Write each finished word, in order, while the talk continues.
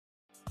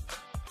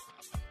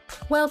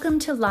Welcome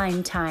to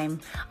Lyme Time.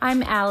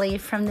 I'm Allie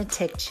from the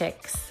Tick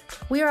Chicks.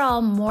 We are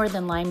all more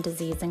than Lyme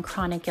disease and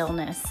chronic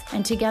illness,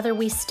 and together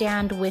we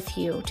stand with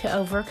you to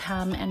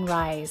overcome and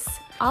rise.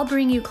 I'll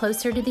bring you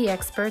closer to the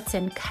experts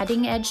in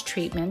cutting-edge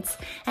treatments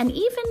and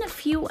even a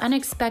few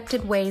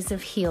unexpected ways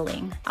of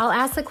healing. I'll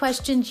ask the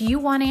questions you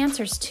want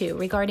answers to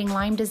regarding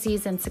Lyme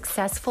disease and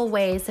successful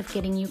ways of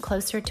getting you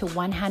closer to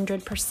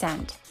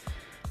 100%.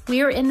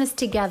 We are in this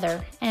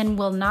together and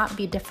will not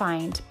be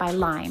defined by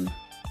Lyme.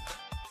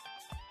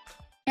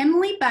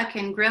 Emily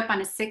Buchan grew up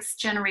on a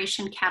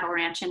sixth-generation cattle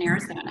ranch in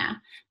Arizona,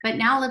 but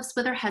now lives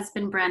with her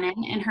husband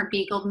Brennan and her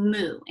beagle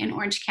Moo in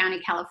Orange County,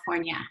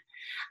 California.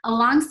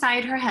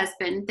 Alongside her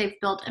husband, they've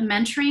built a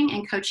mentoring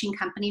and coaching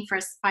company for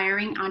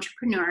aspiring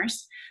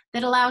entrepreneurs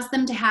that allows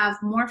them to have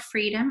more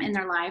freedom in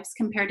their lives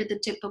compared to the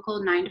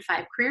typical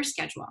 9-to-5 career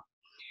schedule.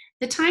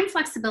 The time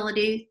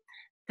flexibility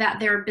that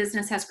their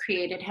business has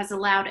created has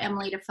allowed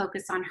Emily to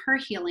focus on her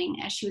healing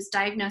as she was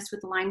diagnosed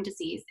with Lyme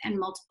disease and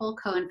multiple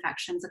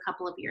co-infections a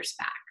couple of years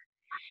back.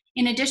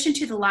 In addition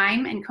to the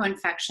Lyme and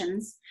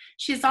co-infections,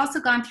 she has also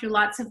gone through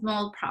lots of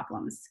mold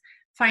problems,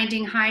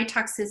 finding high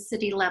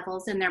toxicity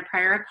levels in their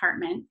prior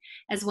apartment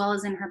as well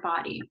as in her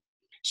body.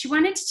 She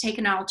wanted to take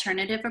an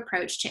alternative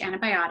approach to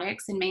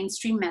antibiotics and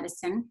mainstream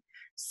medicine,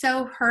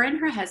 so her and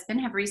her husband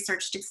have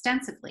researched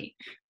extensively,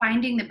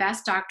 finding the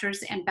best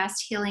doctors and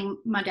best healing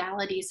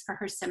modalities for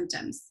her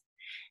symptoms.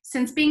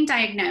 Since being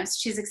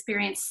diagnosed, she's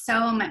experienced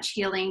so much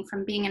healing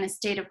from being in a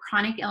state of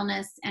chronic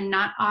illness and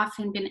not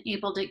often been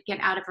able to get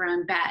out of her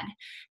own bed,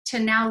 to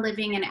now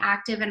living an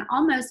active and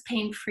almost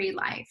pain-free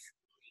life.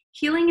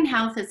 Healing and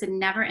health is a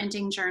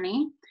never-ending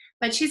journey,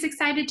 but she's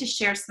excited to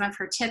share some of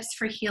her tips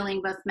for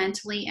healing both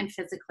mentally and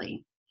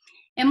physically.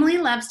 Emily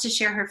loves to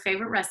share her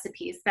favorite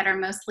recipes that are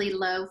mostly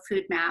low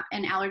food map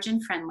and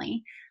allergen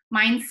friendly,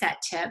 mindset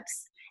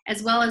tips,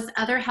 as well as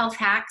other health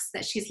hacks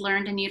that she's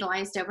learned and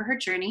utilized over her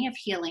journey of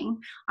healing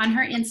on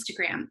her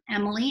Instagram,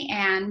 Emily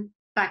Ann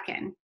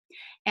Buchan.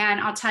 And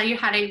I'll tell you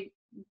how to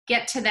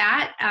get to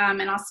that, and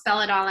I'll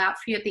spell it all out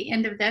for you at the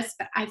end of this.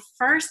 But I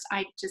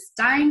just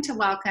dying to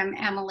welcome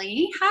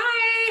Emily.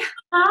 Hi.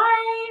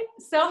 Hi.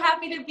 So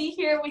happy to be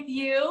here with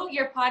you.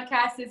 Your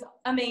podcast is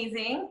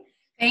amazing.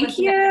 Thank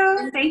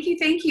you.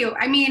 Thank you.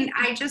 I mean,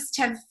 I just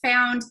have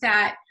found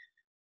that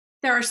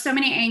there are so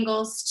many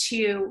angles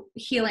to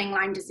healing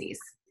Lyme disease.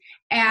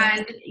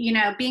 And, you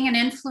know, being an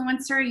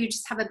influencer, you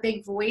just have a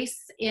big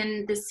voice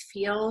in this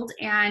field.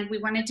 And we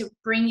wanted to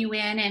bring you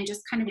in and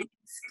just kind of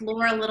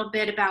explore a little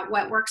bit about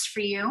what works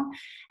for you.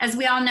 As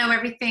we all know,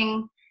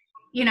 everything,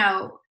 you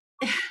know,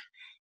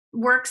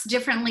 works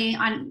differently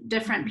on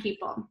different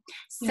people.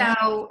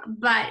 So,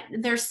 but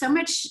there's so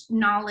much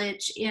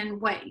knowledge in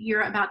what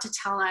you're about to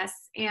tell us.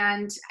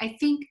 And I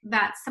think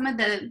that some of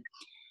the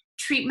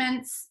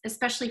treatments,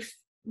 especially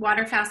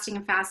water fasting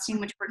and fasting,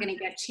 which we're going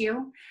to get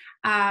to,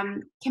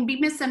 can be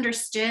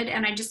misunderstood.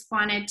 And I just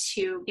wanted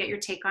to get your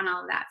take on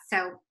all of that.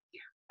 So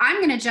I'm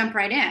going to jump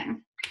right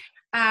in.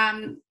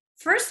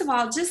 First of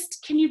all,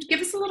 just can you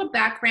give us a little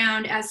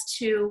background as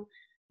to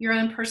your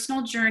own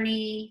personal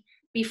journey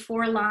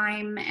before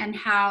Lyme and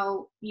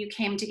how you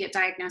came to get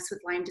diagnosed with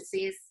Lyme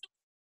disease?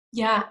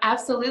 Yeah,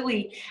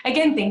 absolutely.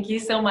 Again, thank you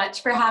so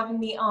much for having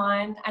me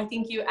on. I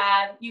think you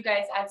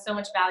guys add so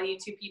much value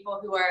to people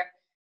who are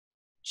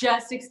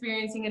just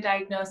experiencing a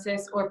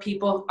diagnosis or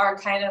people are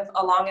kind of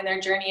along in their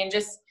journey, and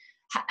just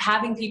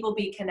having people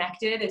be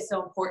connected is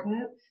so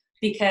important,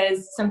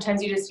 because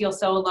sometimes you just feel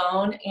so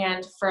alone.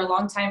 And for a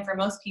long time, for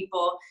most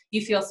people, you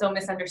feel so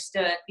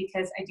misunderstood,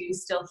 because I do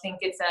still think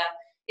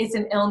it's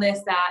an illness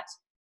that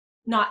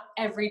not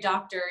every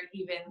doctor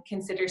even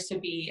considers to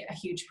be a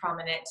huge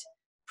prominent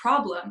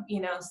problem, you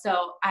know.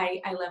 So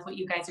I love what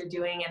you guys are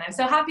doing, and I'm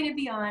so happy to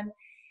be on.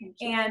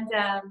 And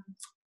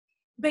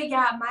but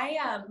yeah,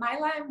 my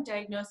Lyme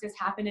diagnosis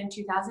happened in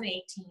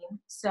 2018.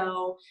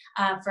 So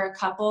for a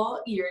couple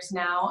years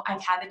now,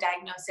 I've had the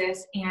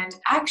diagnosis. And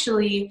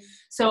actually,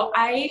 so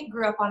I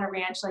grew up on a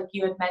ranch, like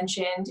you had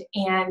mentioned,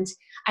 and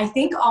I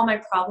think all my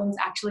problems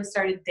actually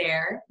started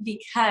there,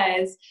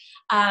 because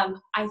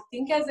I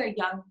think as a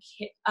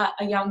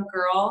young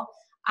girl,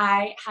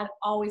 I had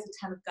always a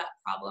ton of gut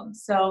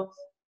problems. So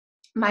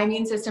my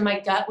immune system, my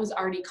gut was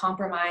already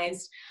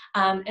compromised.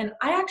 And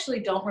I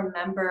actually don't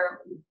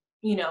remember,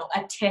 you know,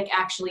 a tick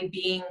actually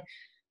being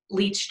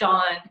leached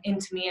on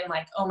into me and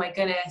like, oh my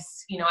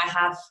goodness, you know, I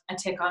have a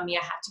tick on me,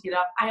 I have to get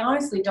up. I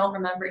honestly don't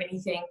remember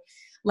anything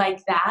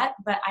like that,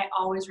 but I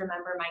always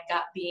remember my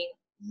gut being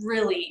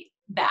really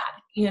bad,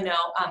 you know,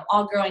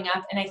 all growing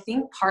up. And I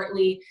think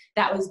partly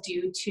that was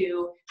due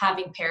to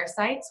having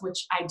parasites,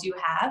 which I do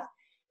have.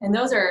 And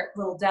those are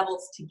little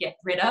devils to get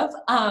rid of.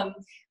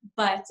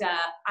 But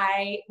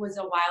I was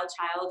a wild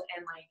child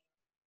and like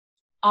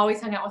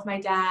always hung out with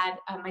my dad.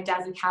 My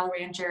dad's a cattle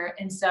rancher.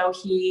 And so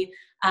he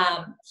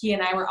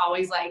and I were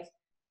always like,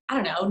 I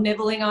don't know,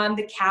 nibbling on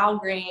the cow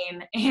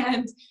grain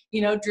and,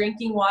 you know,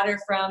 drinking water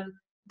from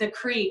the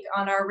creek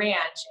on our ranch.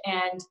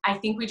 And I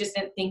think we just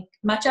didn't think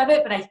much of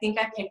it, but I think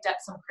I picked up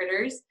some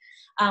critters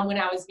when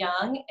I was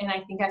young, and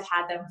I think I've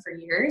had them for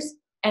years.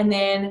 And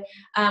then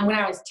when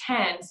I was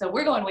 10, so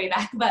we're going way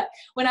back, but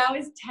when I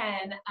was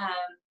 10,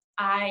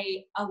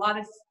 a lot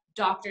of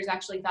doctors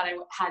actually thought I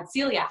had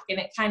celiac, and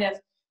it kind of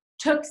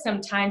took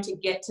some time to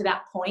get to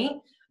that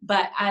point.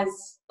 But as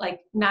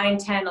like 9,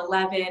 10,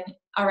 11,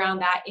 around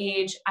that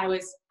age, I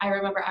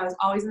remember I was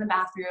always in the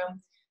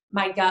bathroom.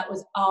 My gut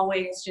was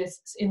always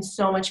just in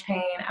so much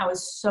pain. I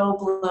was so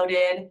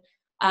bloated,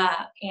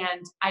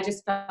 and I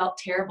just felt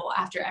terrible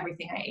after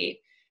everything I ate.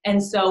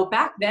 And so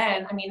back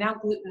then, I mean, now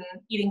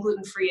eating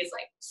gluten-free is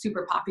like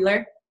super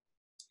popular,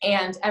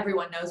 and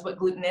everyone knows what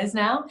gluten is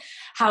now.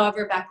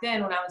 However, back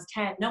then when I was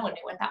 10, no one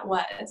knew what that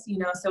was, you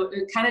know, so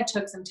it kind of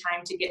took some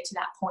time to get to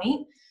that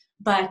point.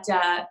 But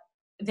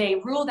they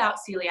ruled out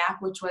celiac,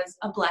 which was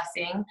a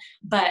blessing,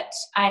 but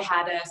I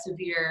had a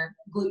severe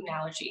gluten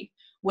allergy,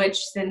 which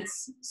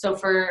since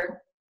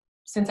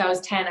I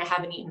was 10, I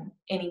haven't eaten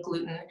any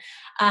gluten.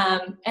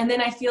 And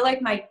then I feel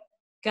like my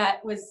gut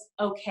was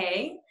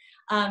okay.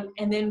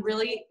 And then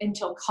really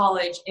until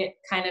college, it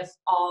kind of,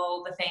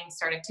 all the things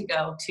started to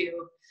go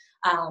to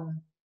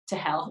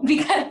hell,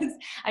 because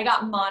I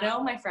got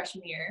mono my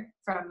freshman year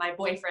from my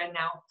boyfriend,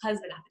 now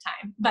husband at the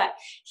time, but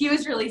he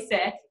was really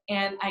sick,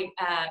 and I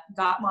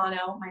got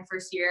mono my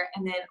first year.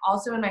 And then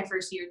also in my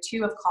first year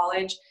too of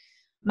college,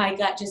 my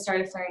gut just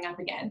started flaring up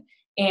again,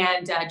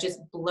 and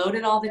just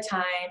bloated all the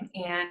time.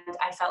 And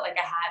I felt like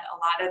I had a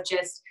lot of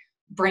just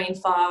brain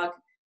fog,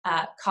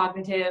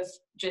 cognitive,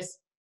 just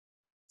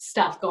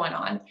stuff going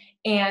on.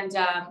 And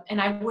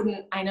I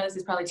know this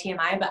is probably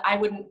TMI, but I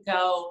wouldn't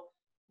go,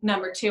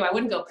 number two, I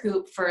wouldn't go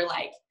poop for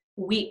like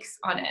weeks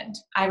on end.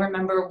 I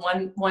remember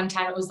one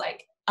time it was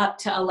like up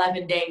to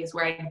 11 days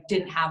where I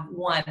didn't have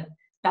one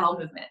bowel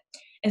movement.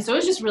 And so it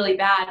was just really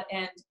bad.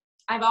 And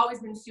I've always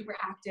been super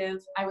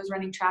active. I was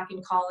running track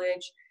in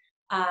college.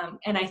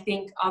 And I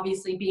think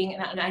obviously being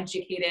an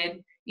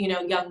uneducated, you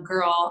know, young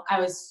girl,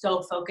 I was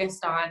so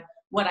focused on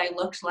what I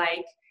looked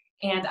like.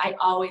 And I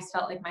always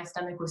felt like my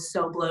stomach was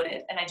so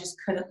bloated, and I just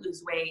couldn't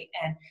lose weight,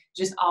 and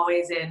just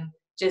always in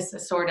just a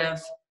sort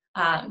of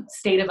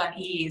state of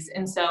unease.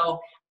 And so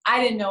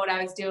I didn't know what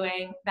I was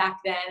doing back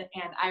then.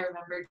 And I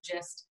remember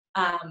just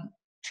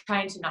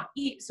trying to not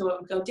eat so it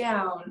would go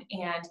down.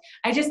 And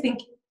I just think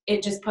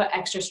it just put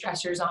extra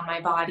stressors on my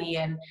body.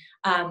 And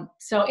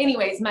so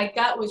anyways, my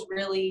gut was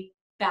really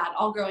bad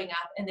all growing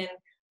up. And then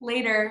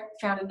later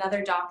found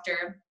another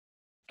doctor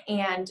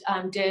and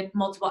did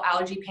multiple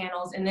allergy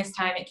panels. And this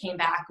time it came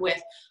back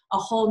with a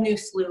whole new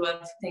slew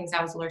of things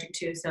I was allergic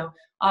to. So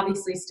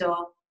obviously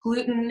still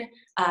gluten,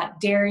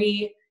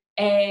 dairy,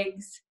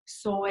 eggs,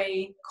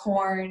 soy,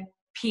 corn,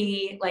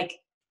 pea, like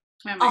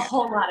a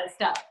whole lot of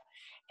stuff.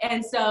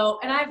 And so,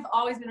 and I've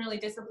always been really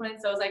disciplined.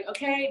 So I was like,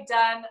 okay,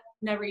 done,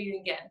 never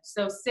eating again.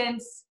 So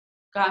since,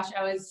 gosh,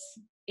 I was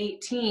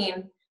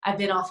 18, I've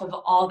been off of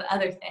all the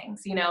other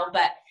things, you know.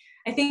 But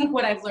I think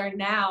what I've learned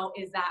now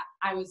is that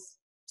I was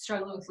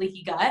struggling with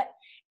leaky gut.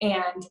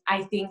 And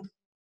I think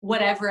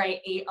whatever I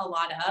ate a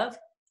lot of,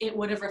 it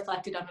would have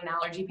reflected on an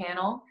allergy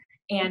panel.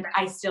 And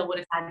I still would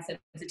have had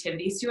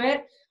sensitivities to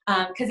it,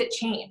 because it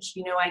changed.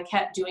 You know, I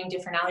kept doing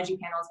different allergy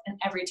panels, and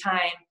every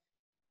time,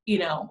 you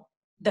know,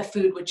 the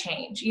food would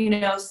change, you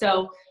know.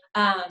 So,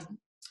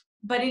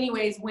 but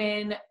anyways,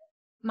 when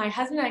my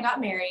husband and I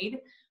got married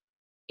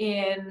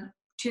in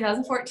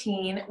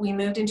 2014, we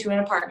moved into an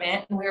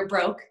apartment, and we were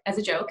broke as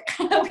a joke.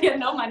 We had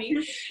no money.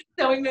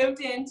 So we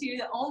moved into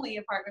the only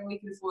apartment we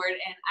could afford.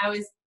 And I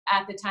was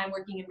at the time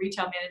working in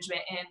retail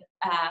management in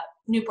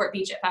Newport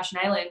Beach at Fashion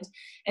Island.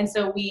 And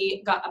so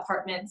we got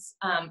apartments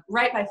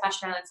right by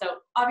Fashion Island. So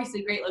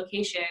obviously great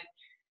location.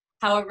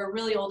 However,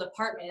 really old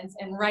apartments,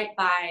 and right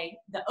by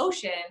the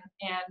ocean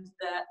and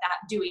that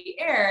dewy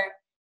air.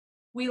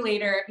 We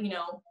later, you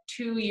know,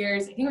 2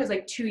 years, I think it was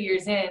like 2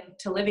 years in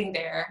to living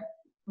there,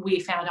 we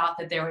found out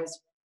that there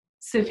was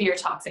severe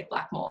toxic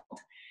black mold.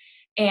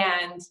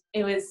 And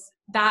it was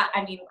that,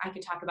 I mean, I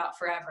could talk about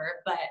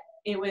forever, but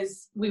it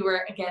was, we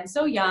were again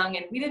so young,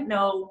 and we didn't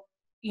know,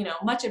 you know,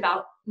 much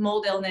about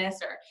mold illness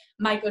or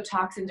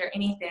mycotoxins or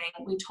anything.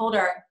 We told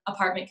our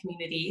apartment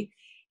community,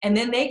 and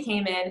then they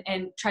came in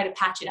and tried to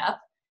patch it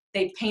up.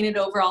 They painted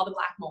over all the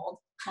black mold.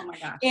 Oh my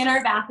gosh. In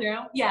our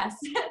bathroom. Yes.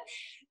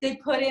 They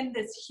put in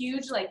this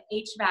huge like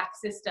HVAC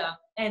system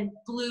and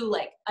blew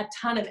like a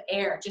ton of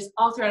air just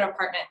all throughout our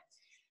apartment.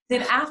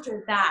 Then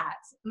after that,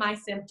 my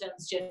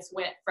symptoms just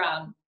went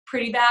from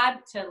pretty bad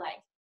to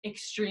like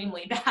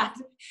extremely bad,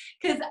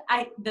 because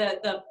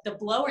the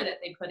blower that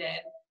they put in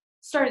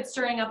started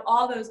stirring up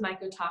all those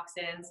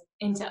mycotoxins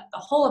into the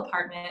whole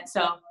apartment.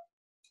 So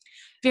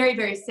very,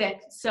 very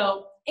sick.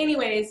 So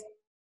anyways,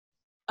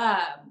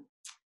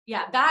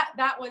 yeah,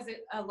 that was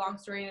a long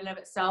story in and of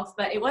itself,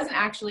 but it wasn't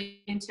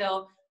actually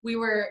until we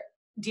were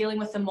dealing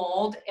with the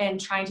mold and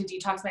trying to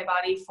detox my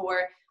body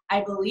for,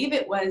 I believe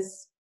it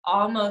was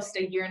almost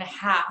a year and a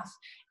half,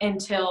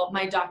 until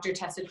my doctor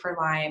tested for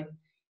Lyme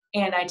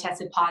and I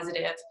tested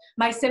positive.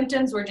 My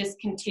symptoms were just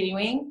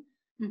continuing.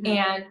 Mm-hmm.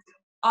 And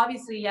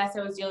obviously, yes,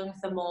 I was dealing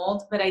with the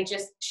mold, but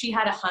she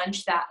had a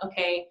hunch that,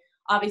 okay,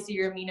 obviously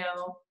you're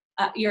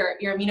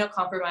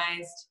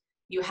immunocompromised,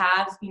 you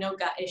have, you know,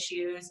 gut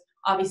issues.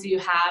 Obviously you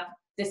have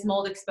this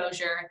mold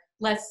exposure.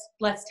 Let's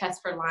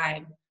test for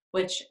Lyme,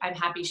 which I'm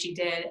happy she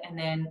did. And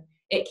then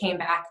it came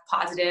back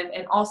positive,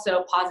 and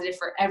also positive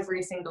for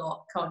every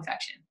single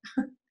co-infection,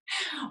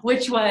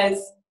 which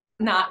was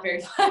not very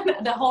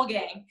fun. The whole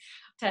gang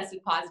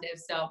tested positive.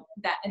 So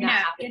that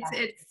happened.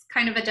 It's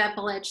kind of a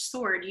double-edged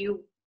sword.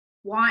 You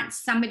want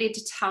somebody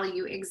to tell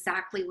you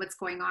exactly what's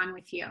going on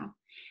with you.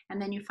 And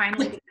then you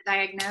finally get the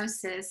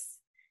diagnosis,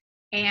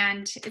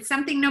 and it's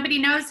something nobody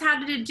knows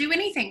how to do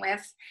anything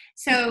with.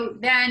 So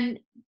then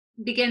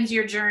begins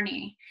your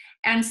journey.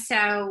 And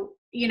so,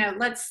 you know,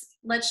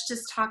 let's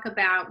just talk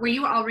about, were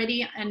you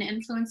already an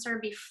influencer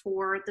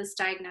before this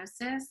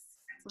diagnosis?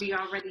 Were you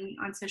already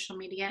on social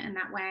media in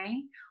that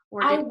way?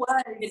 Or I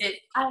was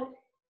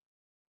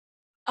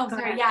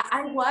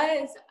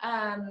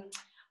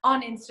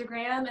on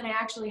Instagram, and I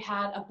actually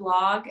had a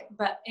blog,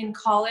 but in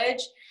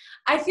college,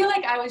 I feel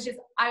like I was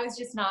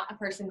just not a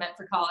person meant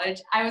for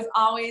college. I was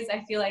always,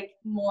 I feel like,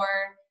 more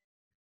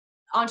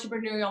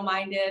entrepreneurial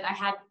minded. I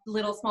had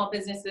little small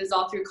businesses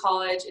all through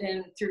college,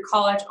 and through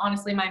college,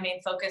 honestly, my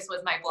main focus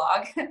was my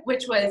blog,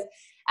 which was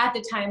at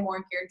the time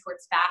more geared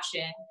towards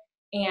fashion.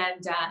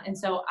 And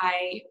so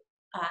I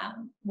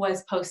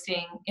was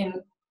posting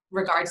in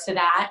regards to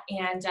that.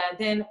 And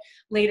then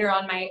later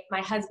on,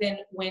 my husband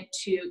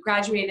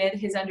graduated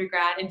his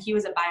undergrad, and he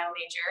was a bio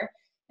major.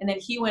 And then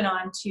he went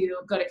on to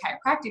go to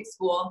chiropractic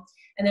school,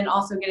 and then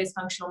also get his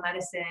functional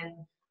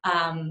medicine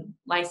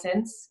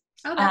license.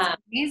 Oh, that's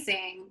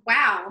amazing.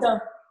 Wow.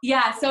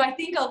 So I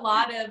think a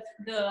lot of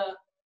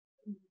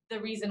the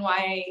reason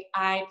why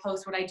I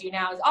post what I do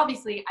now is,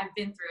 obviously I've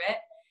been through it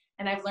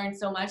and I've learned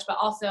so much, but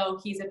also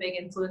he's a big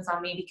influence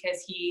on me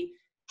because he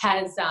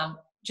has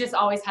just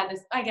always had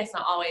this, I guess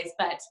not always,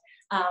 but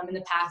in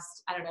the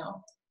past,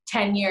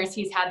 10 years,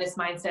 he's had this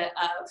mindset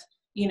of,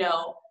 you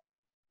know,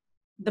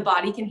 the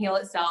body can heal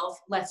itself.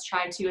 Let's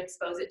try to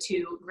expose it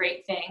to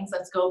great things.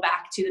 Let's go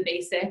back to the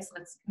basics.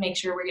 Let's make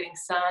sure we're getting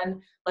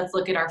sun. Let's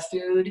look at our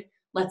food.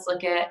 Let's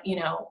look at,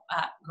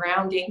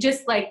 grounding,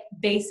 just like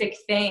basic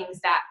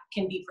things that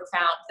can be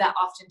profound that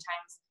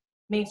oftentimes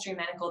mainstream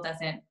medical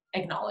doesn't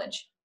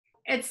acknowledge.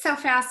 It's so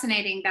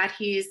fascinating that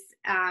he's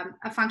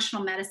a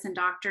functional medicine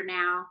doctor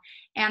now,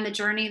 and the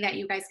journey that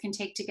you guys can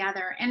take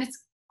together. And it's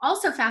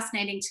also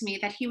fascinating to me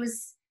that he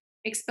was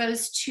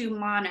exposed to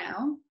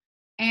mono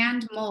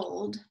and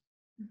mold,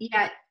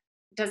 yet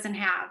doesn't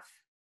have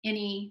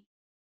any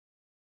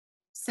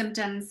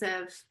symptoms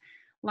of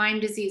Lyme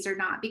disease or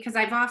not, because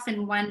I've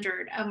often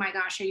wondered, oh my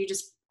gosh, are you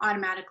just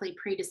automatically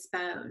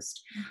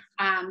predisposed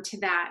to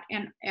that?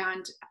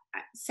 And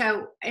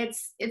so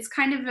it's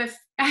kind of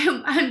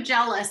I'm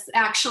jealous,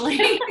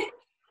 actually.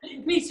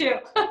 Me too.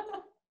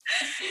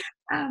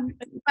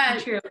 But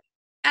true.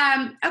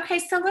 Okay,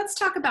 so let's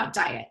talk about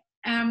diet.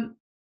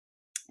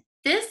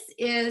 This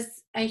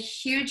is a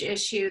huge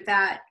issue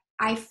that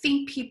I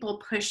think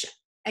people push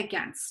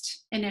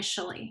against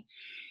initially.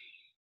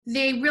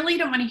 They really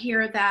don't want to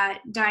hear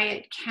that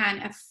diet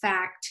can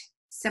affect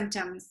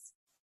symptoms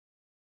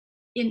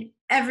in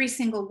every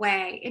single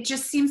way. It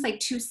just seems like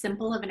too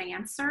simple of an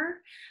answer.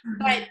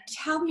 Mm-hmm. But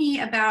tell me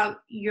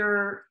about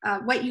your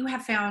what you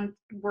have found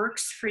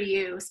works for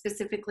you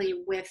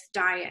specifically with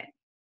diet.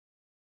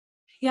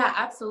 Yeah,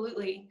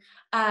 absolutely.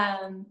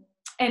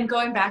 And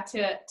going back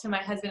to my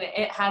husband,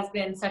 it has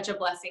been such a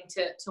blessing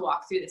to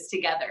walk through this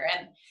together.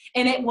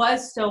 And it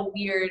was so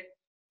weird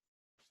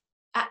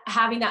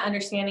having that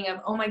understanding of,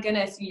 oh my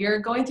goodness, you're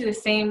going through the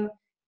same,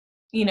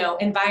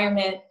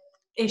 environment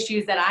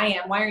issues that I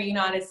am. Why are you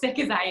not as sick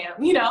as I am?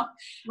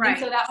 Right. And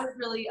so that was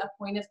really a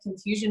point of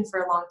confusion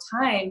for a long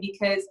time,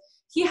 because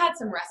he had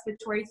some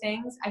respiratory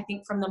things, I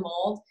think, from the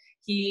mold.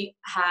 He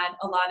had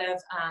a lot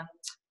of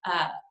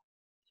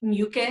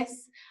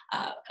mucus,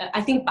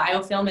 I think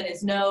biofilm in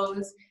his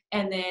nose,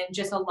 and then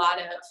just a lot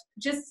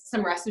of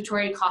some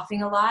respiratory,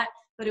 coughing a lot,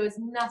 but it was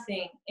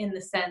nothing in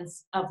the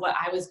sense of what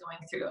I was going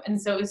through.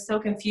 And so it was so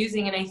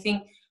confusing. And I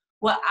think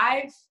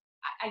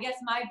I guess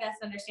my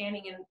best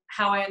understanding and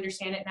how I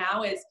understand it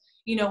now is,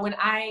 when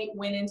I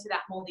went into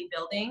that moldy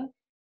building,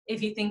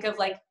 if you think of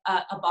like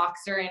a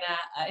boxer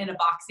in a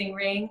boxing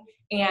ring,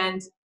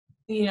 and,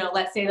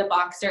 let's say the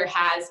boxer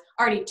has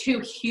already 2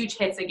 huge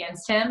hits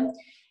against him,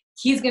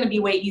 he's going to be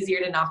way easier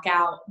to knock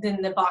out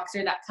than the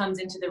boxer that comes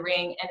into the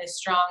ring and is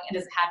strong and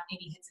doesn't have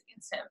any hits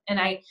against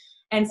him.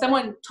 And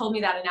someone told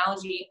me that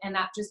analogy, and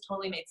that just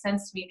totally made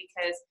sense to me,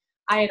 because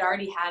I had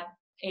already had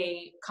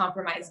a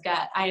compromised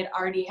gut.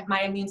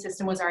 My immune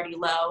system was already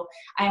low.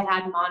 I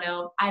had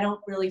mono. I don't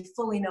really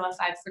fully know if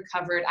I've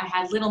recovered. I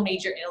had little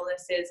major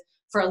illnesses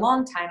for a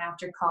long time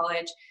after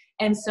college.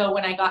 And so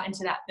when I got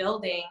into that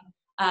building,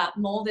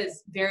 mold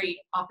is very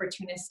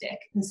opportunistic.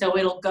 And so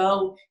it'll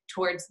go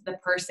towards the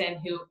person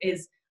who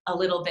is a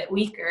little bit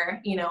weaker,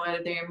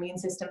 their immune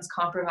system's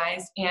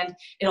compromised, and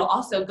it'll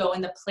also go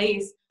in the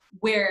place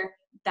where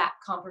that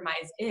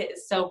compromise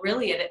is. So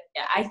really,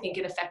 I think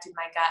it affected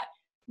my gut,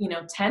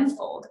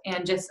 tenfold,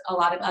 and just a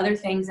lot of other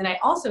things. And I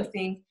also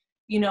think,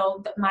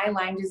 that my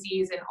Lyme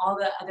disease and all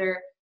the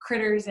other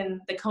critters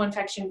and the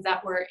co-infections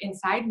that were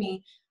inside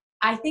me,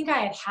 I think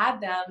I had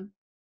them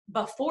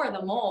before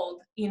the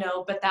mold, you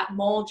know, but that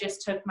mold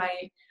just took my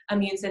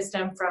immune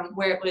system from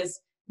where it was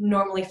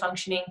normally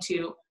functioning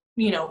to,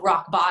 you know,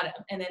 rock bottom.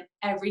 And then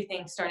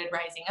everything started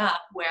rising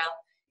up. Well,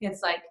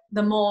 it's like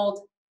the mold,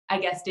 I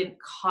guess, didn't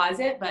cause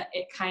it, but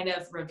it kind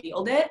of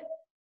revealed it.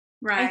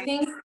 Right. I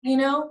think, you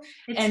know,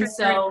 and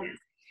so,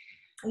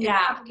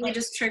 yeah. It probably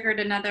just triggered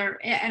another,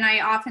 and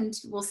I often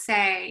will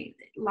say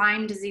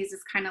Lyme disease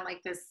is kind of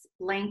like this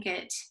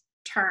blanket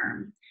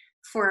term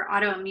for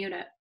autoimmune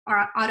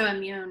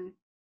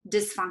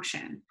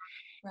dysfunction.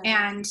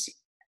 Right.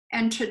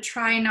 And to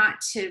try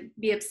not to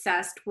be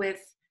obsessed with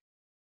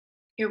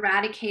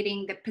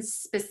eradicating the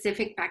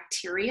specific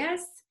bacteria,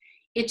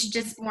 it's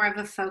just more of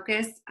a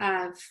focus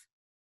of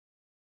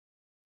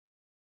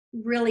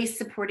really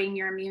supporting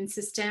your immune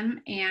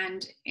system,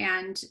 and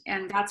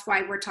that's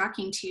why we're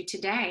talking to you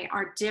today,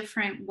 are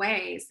different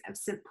ways of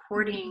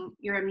supporting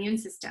your immune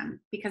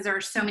system, because there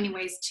are so many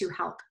ways to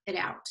help it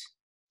out.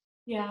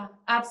 Yeah,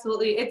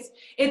 absolutely.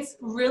 It's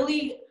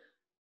really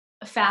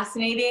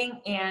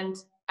fascinating and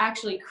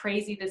actually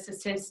crazy,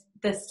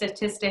 the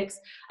statistics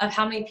of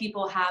how many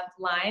people have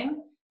Lyme,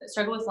 that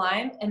struggle with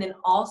Lyme, and then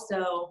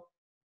also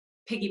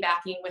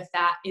piggybacking with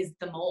that is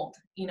the mold.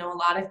 You know, a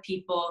lot of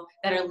people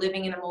that are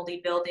living in a moldy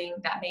building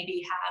that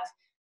maybe have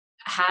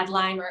had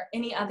Lyme or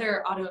any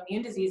other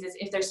autoimmune diseases,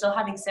 if they're still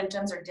having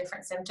symptoms or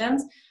different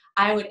symptoms,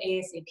 I would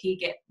ASAP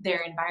get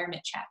their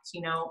environment checked,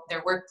 you know,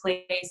 their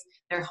workplace,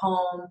 their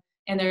home,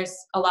 and there's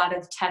a lot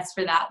of tests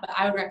for that. But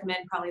I would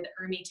recommend probably the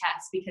ERMI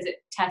test, because it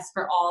tests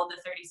for all the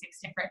 36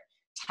 different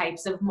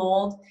types of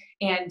mold,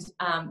 and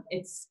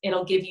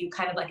it'll give you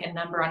kind of like a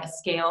number on a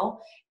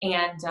scale.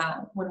 And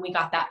when we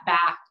got that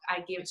back,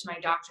 I gave it to my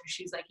doctor.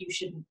 She's like, you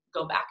shouldn't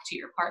go back to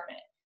your apartment.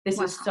 This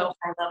is so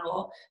high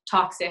level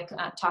toxic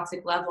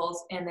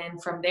levels. And then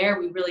from there,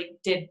 we really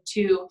did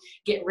to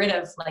get rid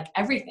of like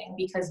everything,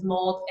 because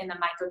mold and the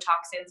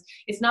mycotoxins,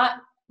 it's not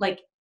like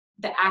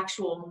the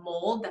actual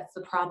mold that's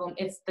the problem.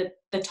 It's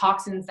the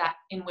toxins that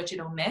in which it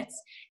emits,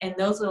 and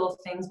those little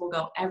things will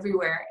go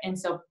everywhere. And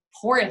so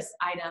porous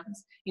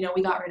items, you know,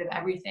 we got rid of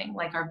everything,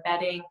 like our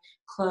bedding,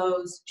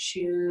 clothes,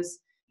 shoes,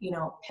 you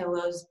know,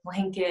 pillows,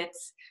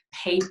 blankets,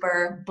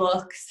 paper,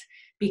 books,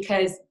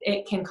 because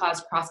it can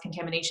cause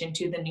cross-contamination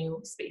to the new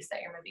space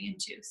that you're moving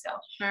into. So,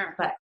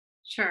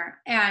 Sure.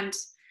 And,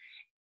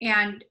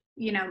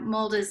 you know,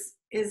 mold is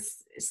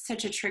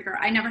such a trigger.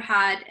 I never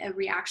had a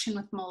reaction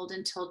with mold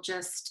until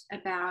just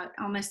about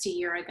almost a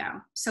year ago.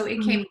 So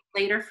it came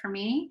later for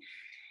me.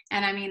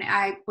 And I mean,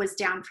 I was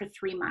down for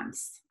 3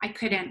 months. I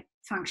couldn't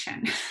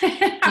function.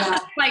 I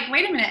was like,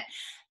 wait a minute,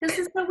 this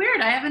is so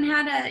weird. I haven't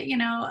had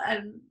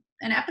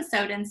an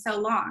episode in so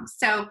long.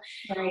 So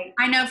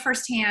I know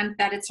firsthand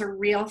that it's a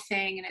real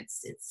thing, and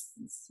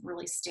it's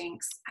really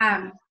stinks.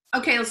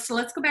 Okay, so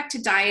let's go back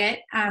to diet.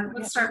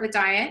 Let's start with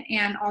diet,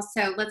 and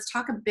also let's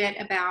talk a bit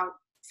about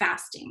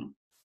fasting.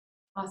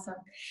 Awesome.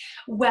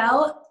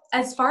 Well,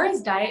 as far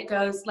as diet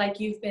goes, like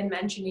you've been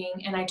mentioning,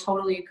 and I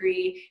totally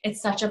agree,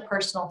 it's such a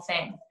personal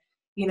thing,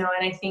 you know,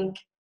 and I think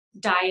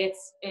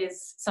diets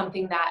is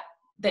something that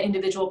the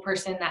individual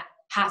person that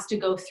has to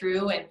go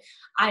through. And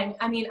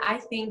I mean, I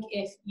think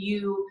if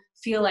you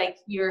feel like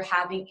you're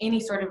having any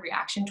sort of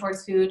reaction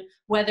towards food,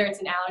 whether it's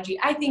an allergy,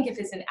 I think if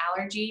it's an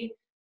allergy,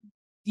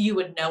 you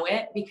would know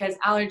it, because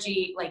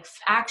allergy, like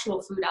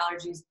actual food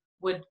allergies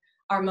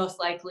are most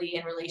likely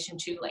in relation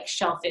to like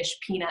shellfish,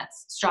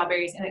 peanuts,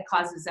 strawberries, and it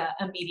causes an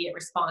immediate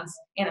response,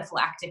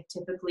 anaphylactic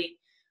typically.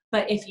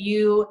 But if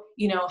you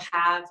know,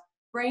 have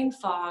brain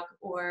fog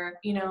or,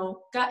 you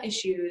know, gut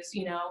issues,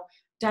 you know,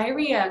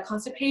 diarrhea,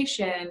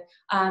 constipation,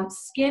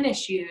 skin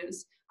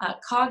issues,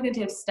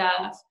 cognitive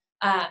stuff,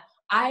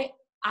 I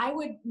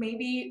would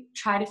maybe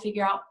try to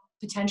figure out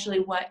potentially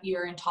what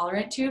you're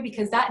intolerant to,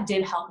 because that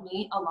did help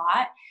me a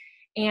lot.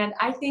 And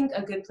I think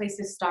a good place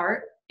to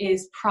start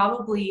is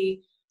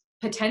probably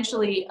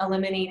potentially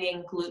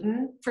eliminating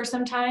gluten for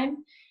some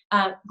time.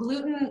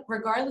 Gluten,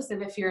 regardless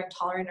of if you're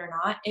intolerant or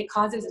not, it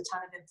causes a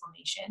ton of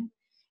inflammation.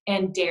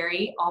 And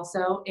dairy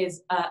also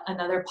is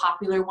another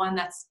popular one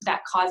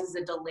that causes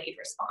a delayed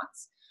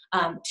response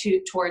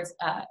towards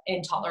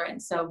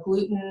intolerance. So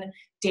gluten,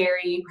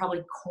 dairy,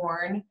 probably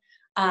corn.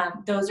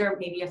 Those are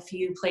maybe a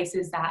few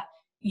places that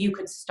you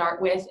could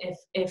start with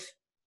if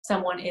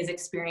someone is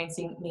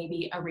experiencing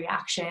maybe a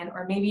reaction,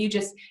 or maybe you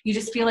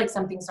just feel like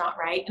something's not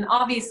right. And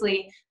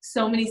obviously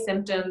so many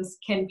symptoms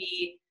can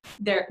be,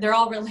 they're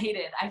all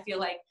related. I feel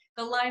like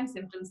the Lyme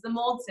symptoms, the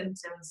mold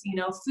symptoms, you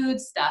know, food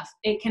stuff,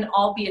 it can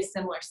all be a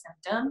similar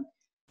symptom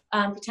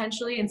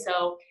potentially. And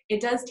so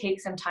it does take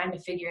some time to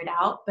figure it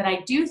out. But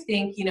I do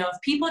think, you know, if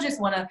people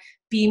just want to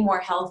be more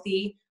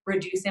healthy,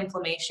 reduce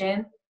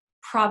inflammation,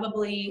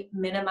 probably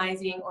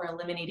minimizing or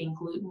eliminating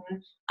gluten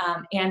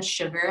and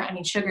sugar. I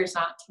mean, sugar is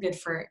not good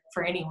for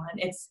anyone.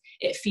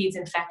 It feeds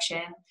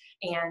infection,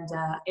 and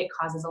it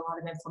causes a lot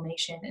of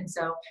inflammation. And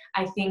so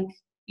I think,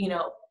 you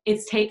know,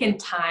 it's taken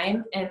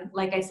time. And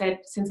like I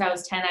said, since I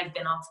was 10, I've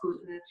been off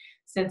gluten.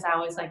 Since I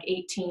was like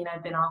 18,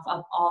 I've been off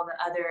of all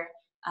the other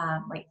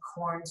like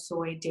corn,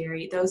 soy,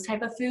 dairy, those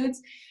type of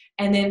foods.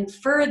 And then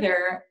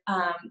further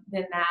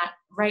than that,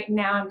 right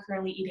now I'm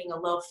currently eating a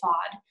low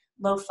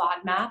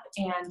FODMAP.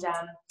 And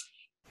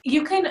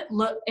you can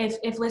look,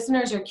 if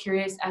listeners are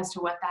curious as to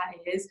what that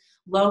is,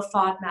 low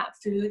FODMAP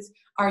foods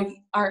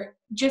are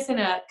just, in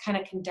a kind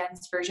of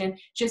condensed version,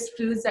 just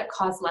foods that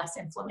cause less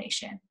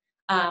inflammation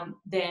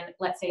than,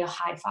 let's say, a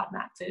high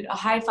FODMAP food. A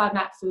high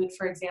FODMAP food,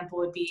 for example,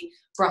 would be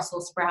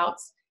Brussels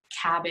sprouts,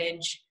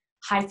 cabbage,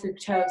 high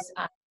fructose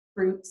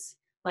fruits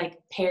like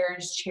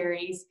pears,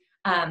 cherries,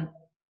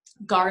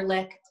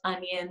 garlic,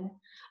 onion,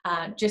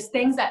 just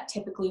things that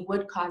typically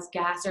would cause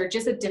gas or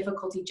just a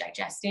difficulty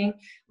digesting.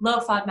 Low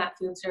FODMAP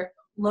foods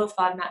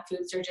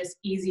are just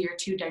easier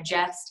to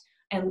digest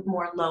and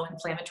more low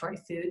inflammatory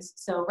foods.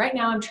 So right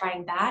now I'm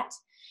trying that.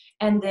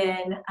 And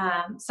then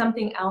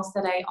something else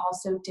that I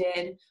also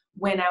did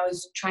when I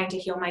was trying to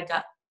heal my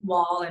gut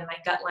wall and my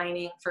gut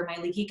lining for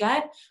my leaky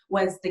gut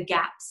was the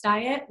GAPS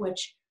diet,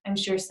 which I'm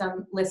sure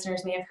some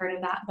listeners may have heard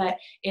of that, but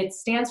it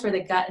stands for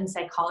the gut and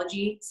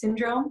psychology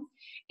syndrome.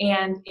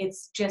 And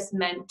it's just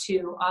meant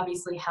to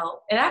obviously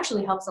help. It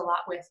actually helps a lot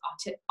with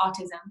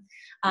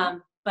autism,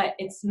 but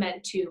it's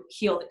meant to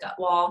heal the gut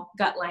wall,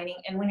 gut lining.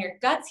 And when your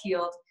gut's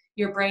healed,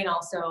 your brain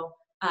also,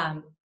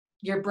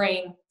 your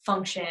brain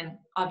function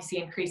obviously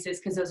increases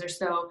because those are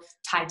so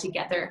tied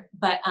together.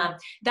 But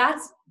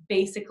that's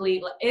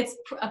basically, it's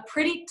a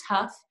pretty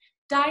tough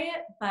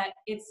diet, but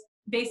it's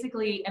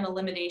basically an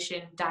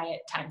elimination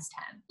diet times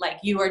 10. Like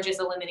you are just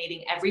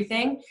eliminating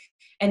everything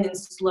and then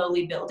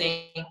slowly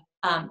building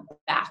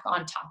back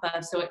on top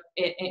of. So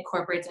it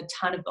incorporates a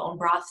ton of bone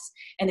broths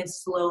and then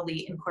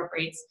slowly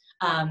incorporates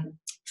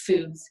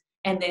foods.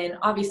 And then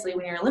obviously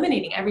when you're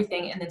eliminating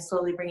everything and then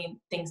slowly bringing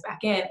things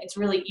back in, it's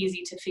really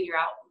easy to figure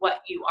out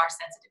what you are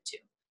sensitive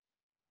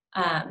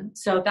to.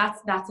 So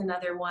that's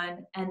another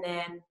one. And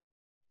then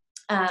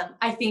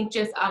I think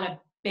just on a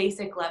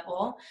basic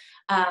level,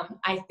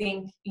 I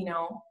think,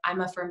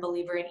 I'm a firm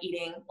believer in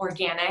eating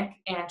organic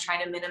and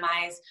trying to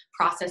minimize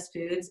processed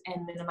foods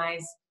and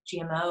minimize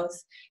GMOs,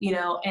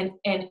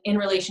 and in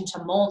relation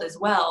to mold as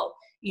well,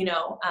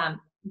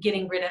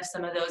 getting rid of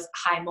some of those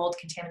high mold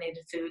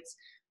contaminated foods,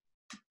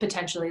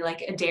 potentially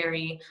like a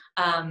dairy,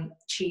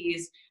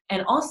 cheese,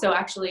 and also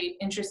actually,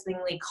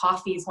 interestingly,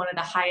 coffee is one of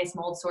the highest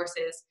mold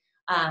sources,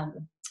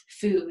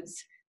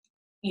 foods,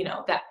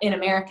 that in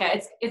America,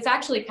 it's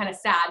actually kind of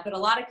sad, but a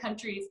lot of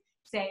countries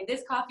say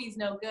this coffee is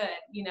no good,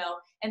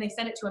 and they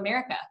send it to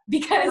America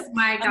because oh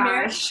my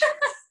gosh.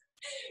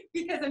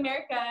 because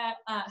America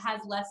has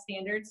less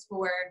standards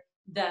for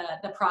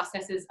the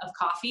processes of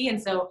coffee.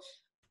 And so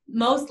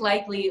most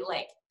likely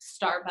like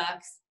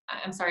Starbucks,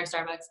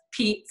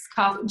 Pete's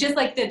Coffee, just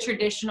like the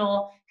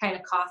traditional kind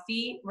of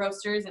coffee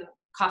roasters and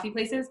coffee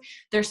places,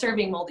 they're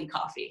serving moldy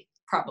coffee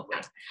probably.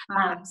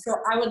 So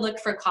I would look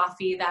for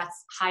coffee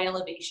that's high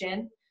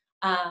elevation.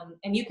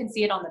 And you can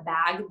see it on the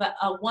bag, but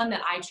one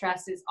that I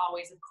trust is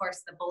always, of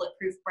course, the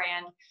Bulletproof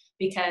brand,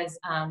 because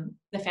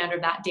the founder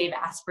of that, Dave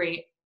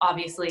Asprey,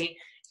 obviously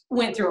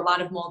went through a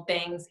lot of mold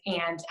things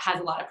and has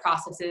a lot of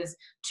processes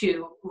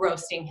to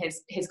roasting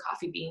his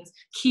coffee beans.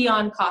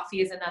 Keon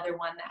Coffee is another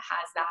one that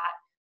has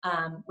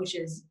that, which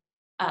is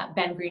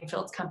Ben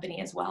Greenfield's company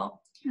as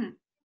well.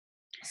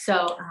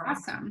 So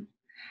awesome.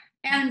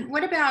 And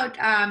what about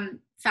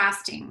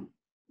fasting?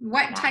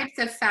 What types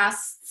of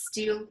fasts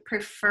do you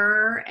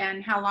prefer,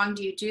 and how long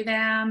do you do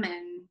them?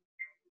 And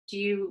do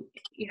you,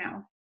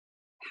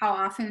 how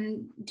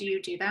often do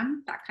you do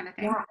them? That kind of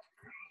thing. Yeah,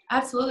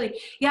 absolutely.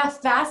 Yeah,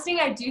 fasting,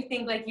 I do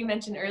think, like you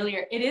mentioned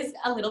earlier, it is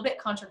a little bit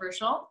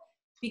controversial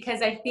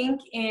because I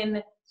think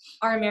in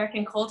our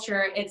American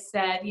culture, it's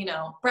said,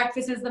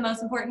 breakfast is the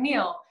most important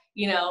meal,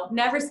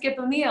 never skip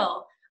a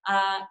meal.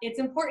 It's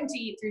important to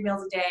eat 3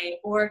 meals a day,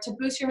 or to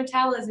boost your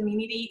metabolism, you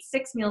need to eat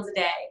 6 meals a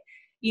day.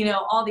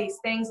 All these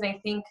things. And I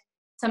think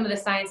some of the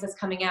science that's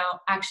coming out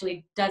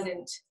actually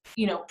doesn't,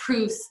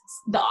 proves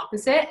the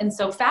opposite. And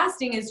so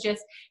fasting is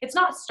just, it's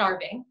not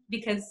starving,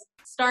 because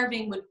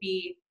starving would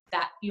be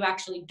that you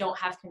actually don't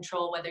have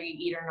control whether you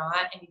eat or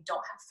not, and you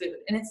don't have food.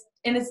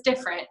 And it's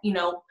different,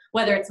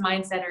 whether it's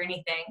mindset or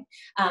anything.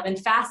 And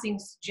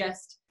fasting's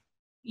just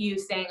you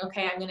saying,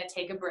 okay, I'm going to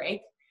take a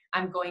break.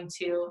 I'm going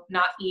to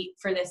not eat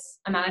for this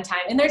amount of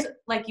time. And there's,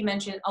 like you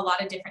mentioned, a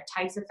lot of different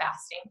types of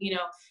fasting.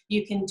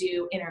 You can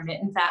do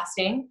intermittent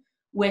fasting,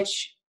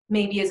 which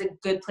maybe is a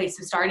good place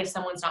to start if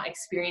someone's not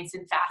experienced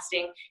in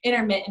fasting.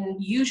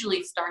 Intermittent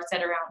usually starts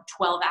at around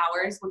 12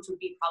 hours, which would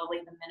be probably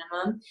the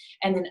minimum,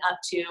 and then up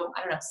to,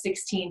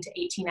 16 to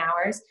 18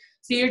 hours.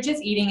 So you're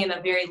just eating in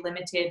a very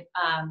limited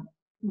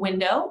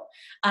window.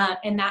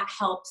 And that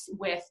helps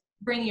with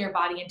bringing your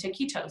body into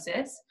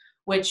ketosis,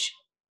 which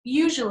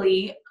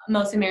usually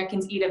most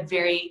Americans eat a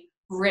very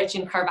rich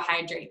in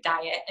carbohydrate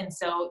diet. And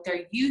so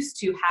they're used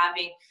to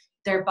having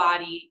their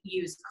body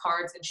use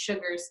carbs and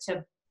sugars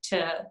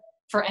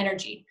for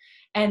energy.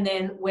 And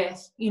then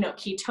with,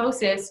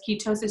 ketosis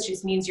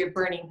just means you're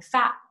burning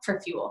fat for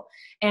fuel.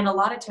 And a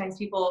lot of times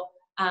people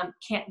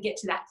can't get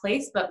to that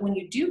place, but when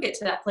you do get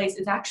to that place,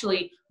 it's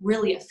actually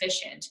really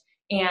efficient.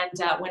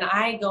 And when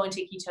I go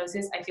into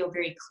ketosis, I feel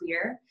very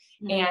clear.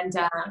 And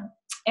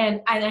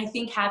I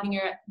think having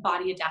your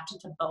body adapted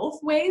to both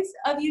ways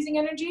of using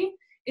energy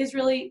is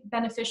really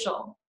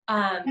beneficial.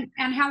 And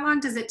how long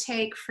does it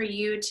take for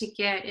you to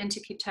get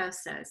into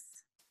ketosis?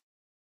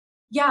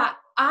 Yeah,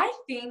 I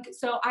think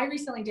so. I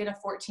recently did a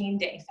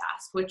 14-day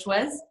fast, which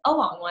was a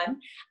long one.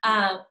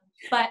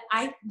 But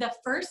the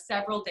first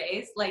several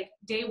days, like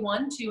day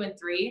 1, 2, and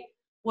 3,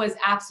 was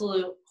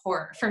absolute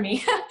horror for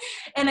me.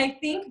 And I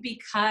think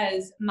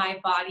because my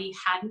body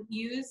hadn't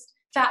used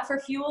fat for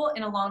fuel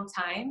in a long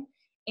time.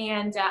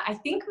 And I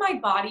think my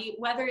body,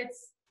 whether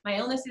it's my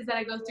illnesses that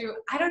I go through,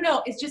 I don't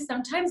know, it's just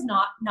sometimes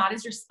not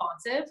as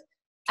responsive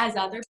as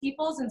other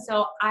people's. And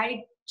so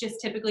I just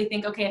typically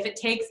think, okay, if it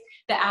takes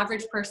the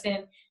average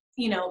person,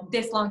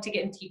 this long to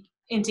get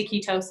into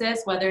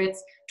ketosis, whether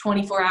it's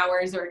 24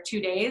 hours or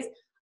 2 days,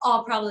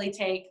 I'll probably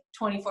take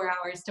 24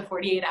 hours to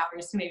 48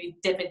 hours to maybe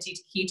dip into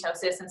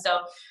ketosis. And so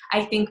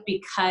I think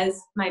because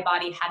my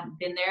body hadn't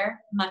been there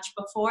much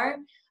before,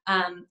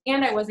 and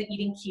I wasn't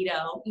eating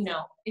keto,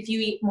 if you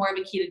eat more of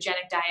a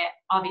ketogenic diet,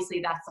 obviously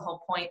that's the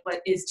whole point,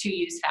 but is to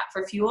use fat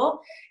for fuel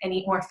and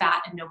eat more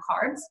fat and no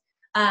carbs.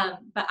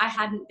 But I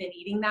hadn't been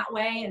eating that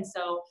way. And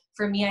so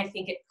for me, I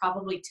think it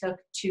probably took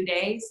 2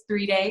 days,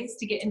 3 days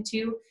to get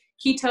into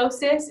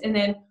ketosis. And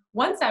then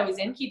once I was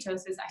in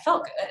ketosis, I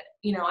felt good.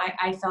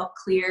 I felt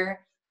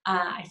clear.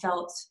 I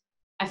felt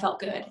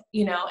good,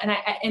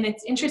 and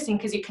it's interesting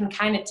because you can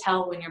kind of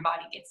tell when your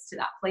body gets to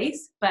that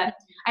place. But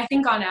I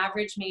think on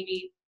average,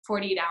 maybe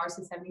 48 hours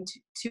to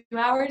 72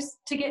 hours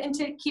to get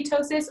into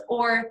ketosis,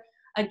 or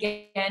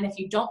again, if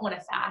you don't want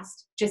to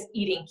fast, just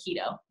eating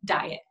keto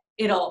diet,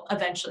 it'll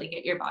eventually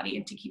get your body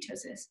into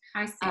ketosis.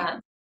 I see.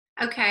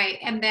 Okay.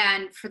 And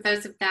then for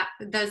those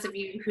of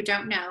you who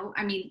don't know,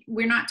 I mean,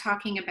 we're not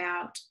talking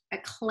about a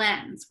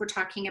cleanse. We're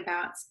talking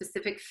about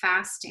specific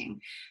fasting.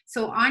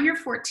 So on your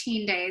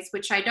 14 days,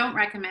 which I don't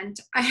recommend,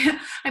 I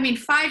mean,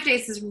 5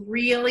 days is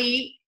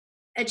really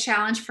a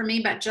challenge for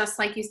me, but just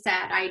like you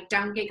said, I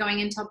don't get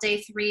going until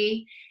day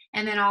 3.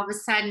 And then all of a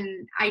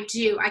sudden I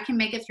can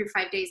make it through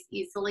 5 days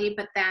easily,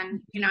 but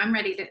then, I'm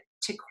ready to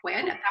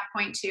quit at that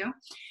point too.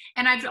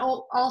 And I've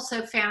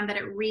also found that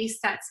it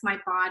resets my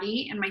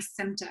body and my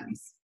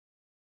symptoms.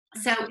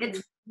 So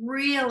it's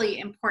really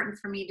important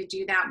for me to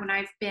do that when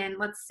I've been,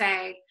 let's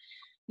say,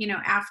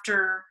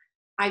 after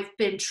I've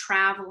been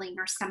traveling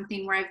or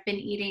something where I've been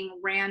eating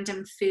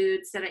random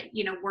foods that,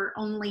 were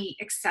only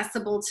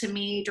accessible to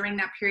me during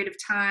that period of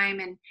time.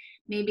 And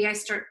maybe I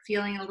start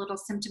feeling a little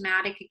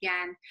symptomatic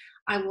again.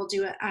 I will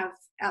do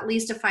at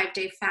least a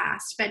 5-day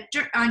fast. But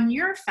on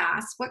your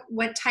fast,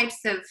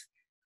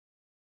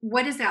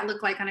 what does that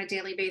look like on a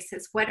daily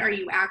basis? What are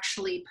you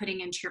actually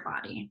putting into your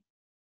body?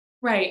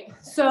 Right.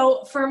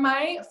 So for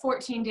my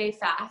 14-day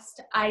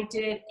fast, I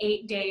did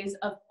 8 days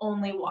of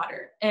only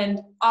water.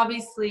 And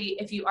obviously,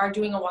 if you are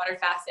doing a water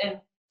fast, and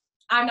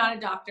I'm not a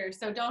doctor,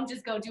 so don't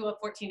just go do a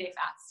 14-day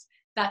fast.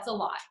 That's a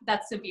lot.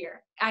 That's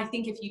severe. I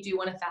think if you do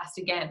want to fast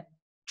again,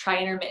 try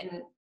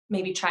intermittent,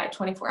 maybe try a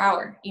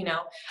 24-hour,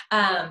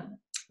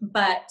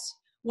 But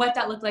what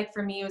that looked like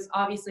for me was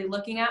obviously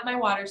looking at my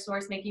water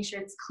source, making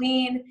sure it's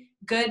clean,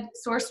 good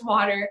source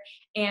water,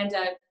 and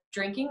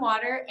drinking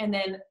water. And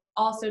then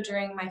also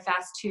during my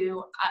fast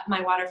too,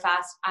 my water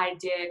fast, I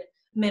did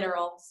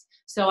minerals.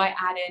 So I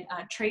added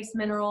trace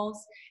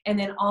minerals. And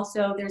then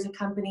also there's a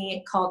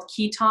company called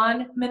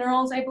Keton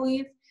Minerals, I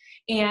believe.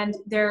 And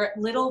they're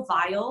little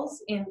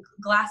vials in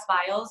glass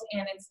vials,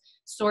 and it's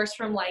sourced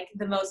from like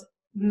the most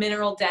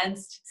mineral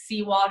dense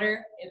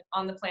seawater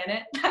on the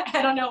planet.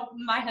 I don't know.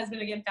 My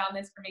husband again found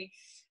this for me.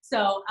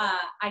 So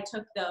I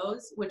took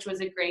those, which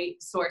was a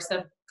great source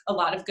of a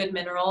lot of good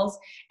minerals.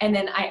 And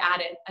then I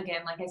added,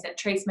 again, like I said,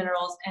 trace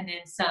minerals, and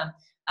then some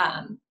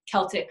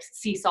Celtic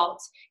sea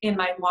salts in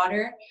my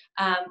water.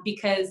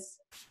 Because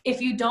if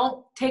you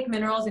don't take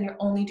minerals and you're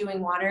only doing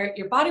water,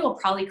 your body will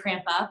probably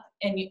cramp up,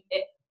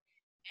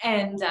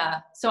 and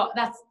so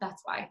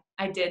that's why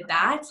I did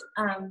that.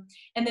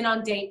 And then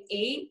on day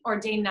 8 or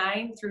day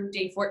 9 through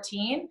day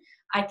 14,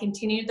 I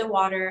continued the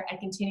water, I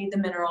continued the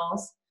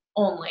minerals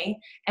only,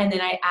 and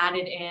then I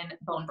added in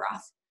bone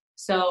broth.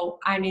 So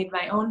I made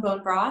my own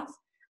bone broth.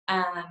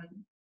 A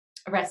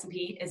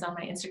recipe is on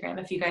my Instagram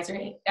if you guys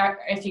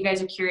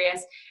are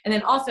curious. And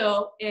then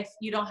also, if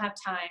you don't have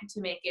time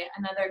to make it,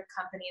 another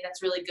company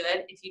that's really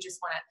good if you just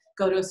want to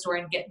go to a store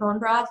and get bone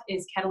broth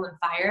is Kettle and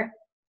Fire.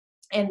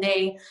 And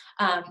they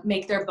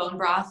make their bone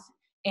broth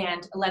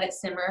and let it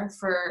simmer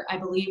for, I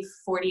believe,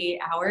 48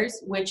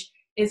 hours, which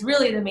is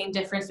really the main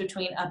difference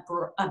between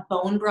a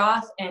bone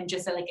broth and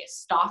just like a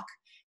stock,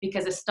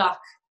 because a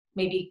stock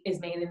maybe is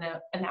made in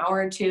an hour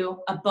or 2.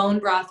 A bone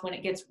broth, when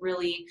it gets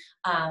really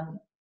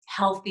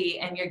healthy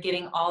and you're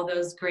getting all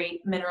those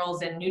great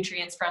minerals and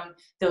nutrients from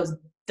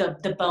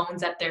the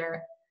bones that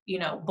they're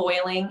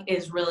boiling,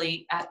 is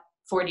really at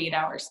 48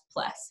 hours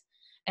plus.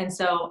 And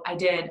so I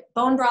did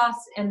bone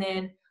broths, and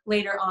then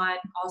later on,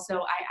 also,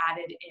 I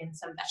added in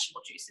some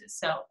vegetable juices.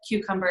 So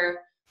cucumber,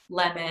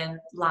 lemon,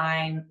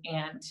 lime,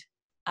 and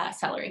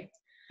celery.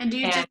 And do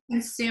you just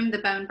consume the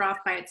bone broth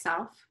by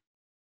itself?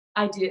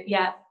 I do,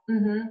 yeah.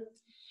 Mm-hmm.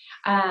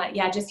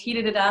 Yeah, just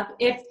heated it up.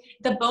 If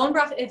the bone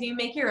broth, if you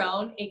make your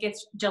own, it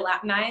gets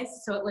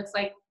gelatinized, so it looks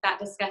like that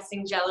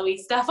disgusting jello-y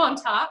stuff on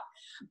top,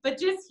 but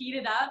just heat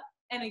it up.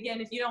 And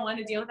again, if you don't want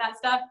to deal with that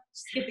stuff,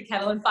 just get the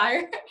kettle on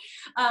fire.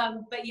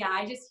 But yeah,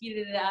 I just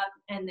heated it up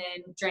and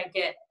then drank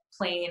it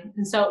plain.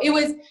 And so it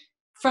was,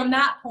 from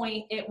that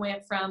point, it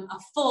went from a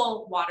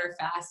full water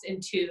fast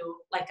into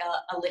like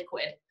a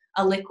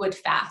liquid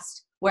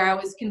fast, where I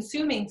was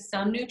consuming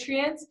some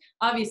nutrients.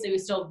 Obviously, it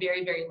was still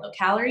very, very low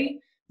calorie,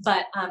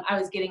 but I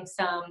was getting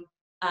some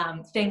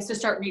things to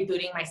start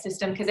rebooting my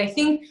system. Because I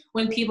think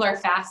when people are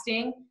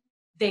fasting,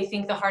 they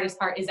think the hardest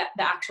part is at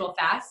the actual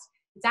fast.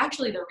 It's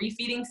actually the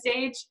refeeding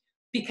stage,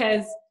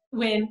 because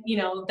when, you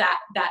know, that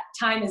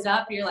time is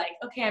up, you're like,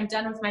 okay, I'm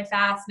done with my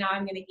fast. Now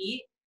I'm going to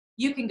eat.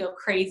 You can go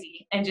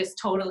crazy and just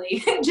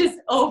totally just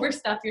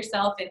overstuff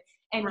yourself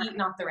and Right. eat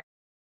not the right.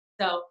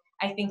 So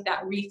I think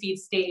that refeed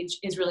stage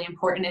is really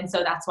important. And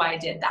so that's why I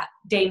did that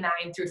day 9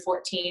 through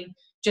 14,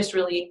 just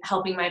really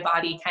helping my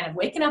body kind of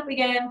waking up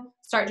again,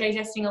 start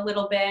digesting a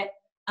little bit.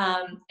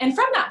 And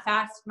from that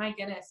fast, my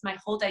goodness, my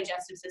whole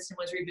digestive system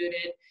was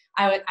rebooted.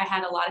 I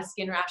had a lot of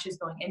skin rashes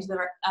going into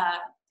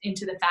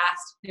the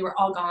fast. They were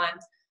all gone.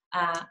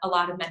 A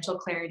lot of mental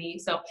clarity.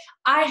 So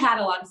I had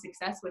a lot of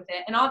success with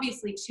it. And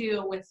obviously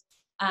too, with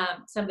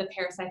some of the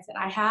parasites that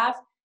I have,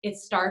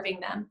 it's starving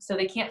them. So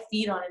they can't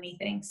feed on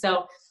anything.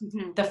 So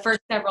the first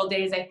several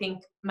days, I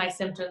think my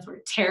symptoms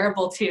were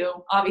terrible too,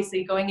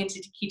 obviously going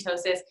into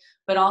ketosis,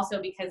 but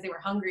also because they were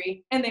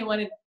hungry and they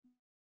wanted,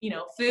 you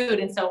know, food.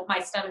 And so my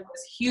stomach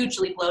was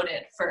hugely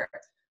bloated for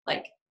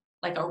like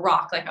a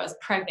rock, like I was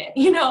pregnant,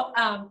 you know,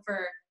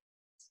 for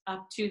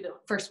up to the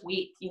first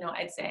week, you know,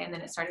 I'd say, and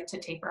then it started to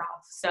taper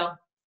off. So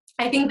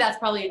I think that's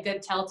probably a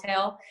good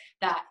telltale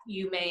that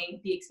you may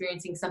be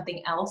experiencing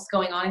something else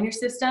going on in your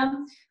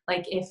system.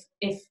 Like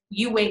if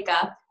you wake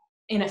up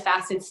in a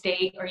fasted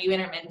state or you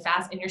intermittent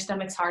fast and your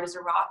stomach's hard as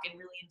a rock and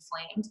really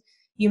inflamed,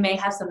 you may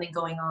have something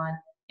going on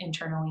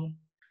internally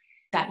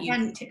that you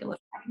can take a look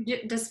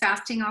at. Does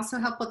fasting also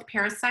help with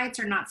parasites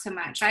or not so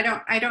much? I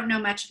don't know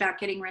much about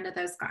getting rid of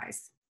those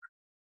guys.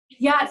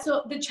 Yeah,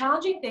 so the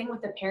challenging thing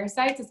with the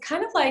parasites is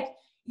kind of like,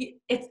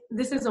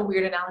 this is a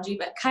weird analogy,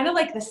 but kind of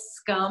like the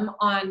scum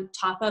on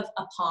top of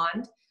a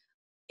pond.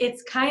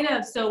 It's kind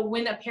of, so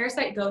when a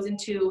parasite goes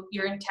into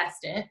your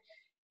intestine,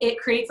 it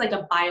creates like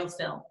a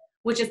biofilm,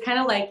 which is kind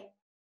of like,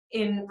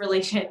 in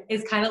relation,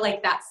 is kind of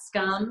like that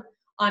scum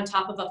on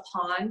top of a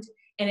pond,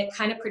 and it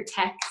kind of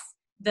protects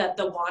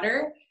the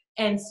water.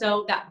 And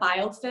so that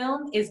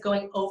biofilm is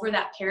going over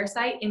that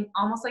parasite in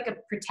almost like a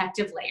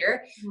protective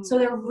layer. So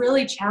they're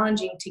really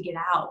challenging to get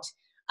out.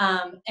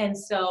 And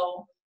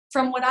so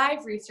from what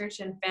I've researched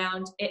and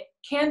found, it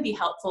can be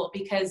helpful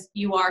because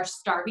you are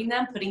starving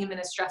them, putting them in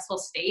a stressful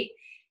state.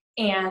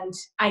 And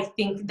I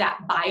think that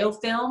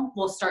biofilm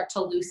will start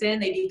to loosen,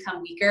 they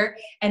become weaker,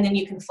 and then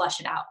you can flush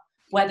it out,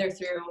 whether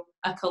through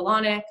a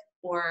colonic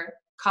or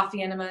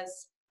coffee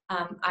enemas.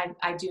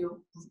 I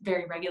do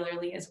very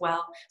regularly as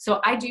well.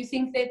 So I do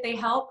think that they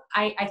help.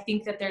 I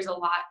think that there's a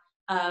lot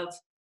of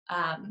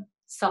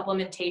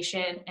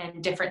supplementation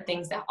and different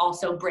things that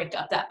also break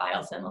up that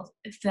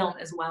biofilm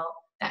as well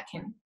that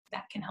can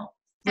help.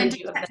 And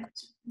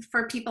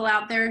for people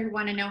out there who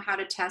want to know how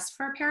to test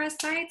for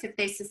parasites, if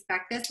they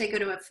suspect this, they go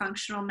to a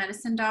functional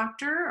medicine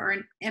doctor or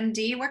an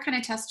MD. What kind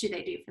of test do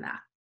they do for that?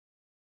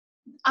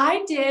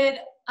 I did.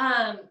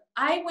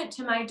 I went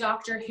to my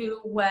doctor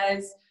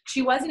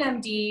she was an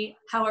MD.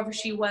 However,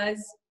 she was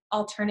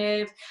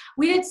alternative.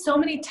 We did so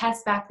many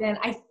tests back then.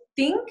 I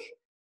think,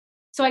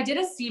 so I did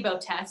a SIBO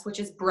test, which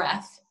is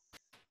breath.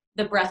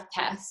 The breath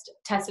test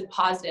tested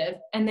positive.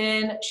 And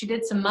then she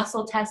did some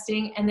muscle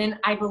testing. And then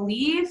I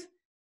believe,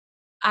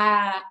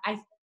 I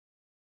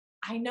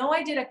know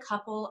I did a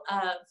couple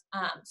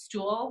of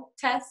stool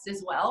tests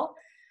as well.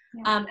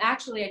 Yeah.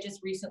 Actually, I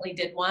just recently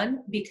did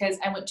one because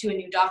I went to a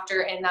new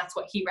doctor and that's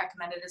what he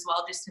recommended as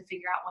well, just to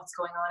figure out what's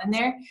going on in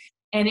there.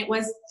 And it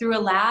was through a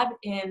lab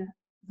in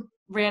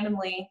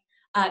randomly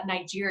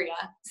Nigeria.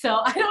 So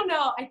I don't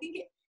know. I think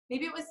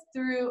maybe it was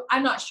through,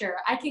 I'm not sure.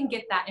 I can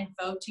get that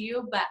info to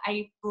you, but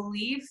I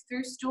believe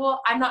through stool.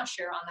 I'm not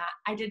sure on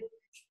that. I did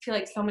feel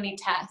like so many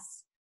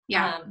tests.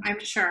 Yeah, I'm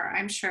sure.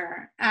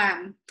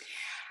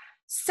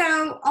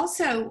 So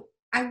also,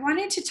 I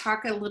wanted to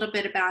talk a little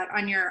bit about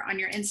on your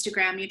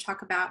Instagram, you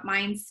talk about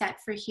mindset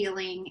for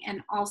healing and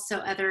also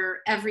other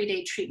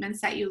everyday treatments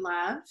that you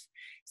love.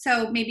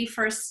 So maybe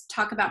first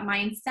talk about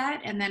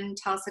mindset and then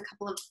tell us a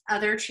couple of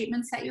other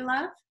treatments that you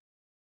love.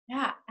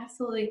 Yeah,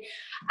 absolutely.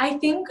 I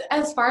think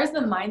as far as the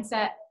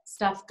mindset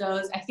stuff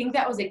goes, I think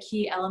that was a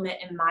key element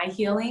in my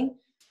healing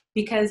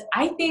because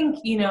I think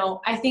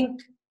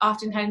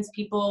oftentimes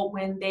people,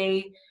 when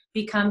they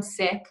become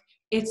sick,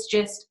 it's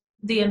just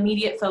the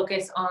immediate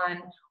focus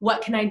on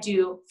what can I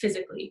do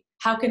physically?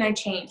 How can I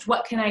change?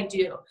 What can I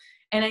do?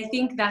 And I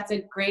think that's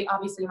a great,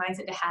 obviously,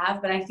 mindset to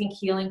have, but I think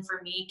healing for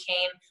me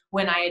came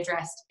when I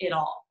addressed it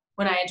all.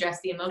 when I address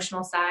the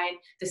emotional side,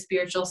 the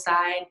spiritual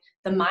side,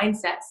 the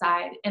mindset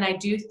side. And I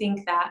do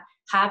think that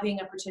having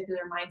a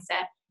particular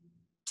mindset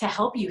to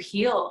help you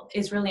heal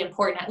is really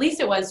important. At least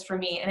it was for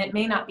me, and it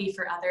may not be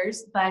for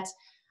others, but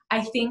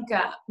I think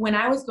when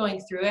I was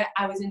going through it,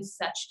 I was in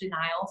such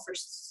denial for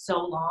so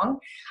long.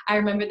 I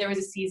remember there was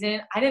a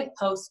season, I didn't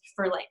post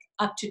for like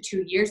up to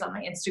 2 years on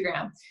my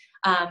Instagram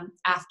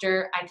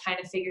after I kind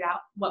of figured out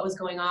what was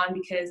going on,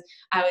 because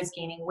I was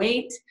gaining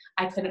weight.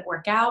 I couldn't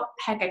work out.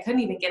 Heck, I couldn't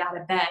even get out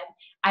of bed.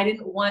 I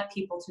didn't want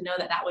people to know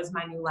that that was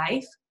my new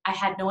life. I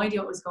had no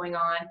idea what was going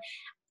on.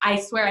 I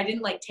swear I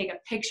didn't like take a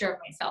picture of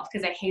myself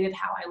because I hated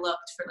how I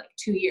looked for like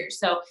 2 years.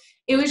 So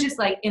it was just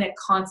like in a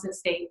constant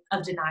state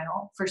of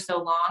denial for so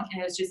long. And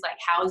it was just like,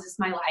 how is this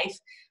my life?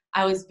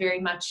 I was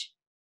very much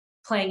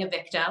playing a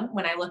victim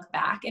when I look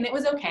back, and it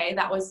was okay.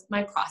 That was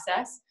my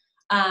process.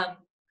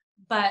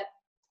 But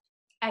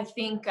I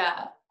think,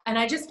 and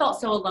I just felt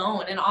so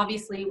alone. And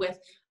obviously with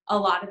a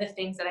lot of the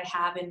things that I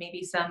have, and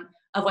maybe some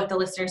of what the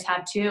listeners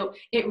have too,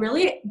 it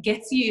really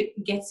gets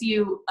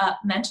you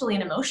mentally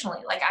and emotionally.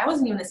 Like I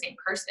wasn't even the same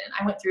person.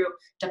 I went through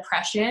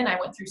depression. I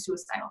went through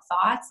suicidal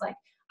thoughts. Like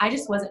I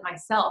just wasn't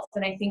myself.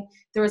 And I think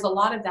there was a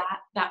lot of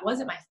that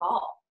wasn't my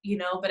fault, you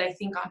know, but I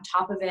think on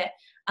top of it,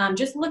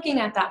 just looking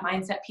at that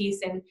mindset piece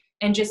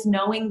and just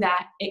knowing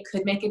that it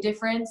could make a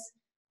difference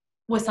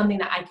was something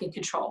that I could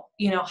control.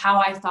 You know, how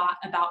I thought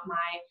about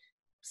my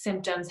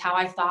symptoms, how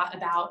I thought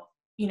about,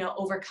 you know,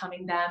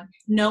 overcoming them,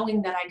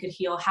 knowing that I could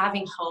heal,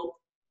 having hope,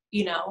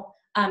 you know,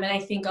 and I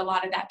think a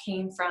lot of that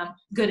came from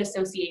good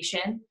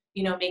association,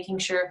 you know, making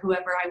sure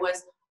whoever I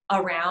was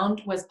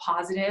around was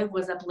positive,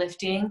 was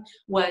uplifting,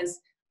 was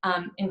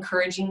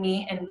encouraging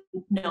me, and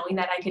knowing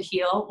that I could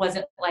heal,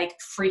 wasn't like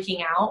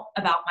freaking out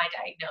about my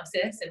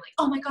diagnosis and like,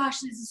 oh my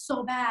gosh, this is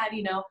so bad,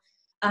 you know.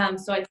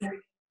 So I think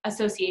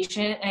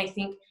association, and I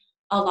think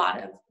a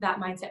lot of that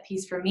mindset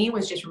piece for me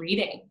was just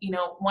reading. You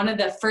know, one of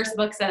the first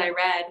books that I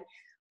read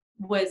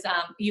was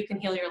You Can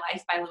Heal Your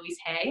Life by Louise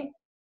Hay.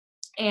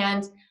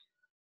 And,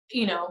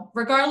 you know,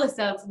 regardless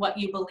of what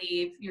you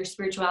believe, your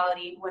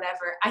spirituality,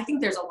 whatever, I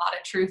think there's a lot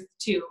of truth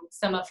to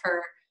some of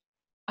her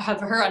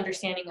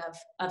understanding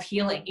of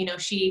healing. You know,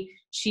 she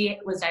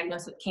was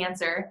diagnosed with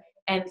cancer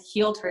and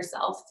healed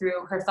herself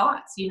through her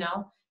thoughts, you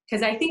know,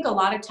 because I think a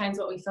lot of times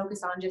what we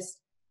focus on just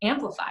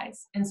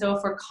amplifies. And so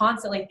if we're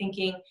constantly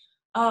thinking,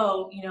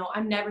 oh, you know,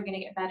 I'm never going to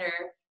get better,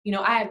 you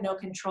know, I have no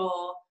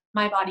control,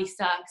 my body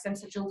sucks, I'm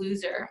such a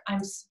loser,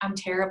 I'm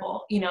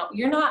terrible, you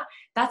know,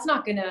 that's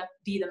not going to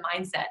be the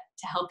mindset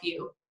to help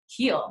you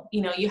heal.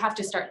 You know, you have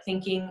to start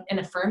thinking and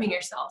affirming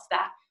yourself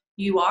that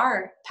you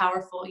are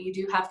powerful, you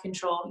do have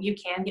control, you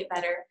can get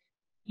better,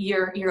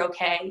 you're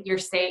okay, you're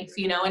safe,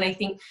 you know. And I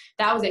think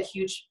that was a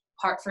huge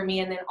part for me.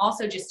 And then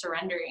also just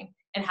surrendering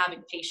and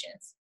having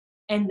patience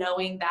and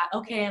knowing that,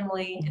 okay,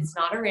 Emily, it's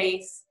not a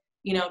race,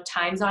 you know,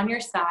 time's on your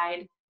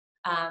side.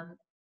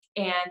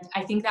 And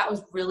I think that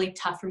was really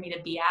tough for me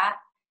to be at.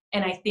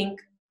 And I think,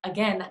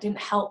 again, that didn't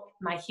help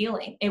my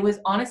healing. It was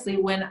honestly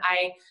when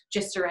I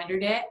just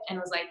surrendered it and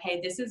was like,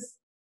 hey, this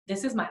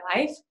is my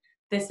life.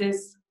 This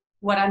is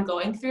what I'm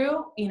going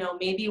through. You know,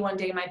 maybe one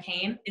day my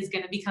pain is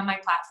going to become my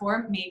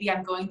platform. Maybe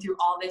I'm going through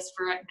all this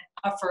for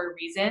a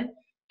reason,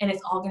 and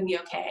it's all going to be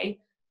okay.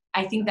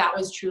 I think that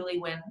was truly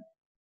when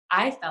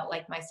I felt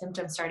like my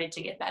symptoms started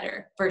to get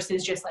better,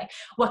 versus just like,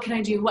 what can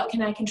I do? What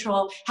can I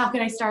control? How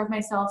can I starve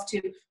myself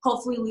to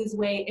hopefully lose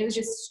weight? It was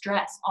just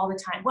stress all the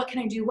time. What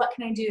can I do? What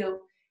can I do?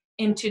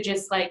 Into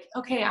just like,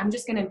 okay, I'm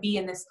just going to be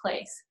in this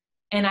place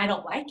and I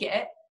don't like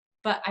it,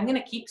 but I'm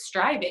going to keep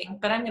striving,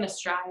 but I'm going to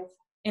strive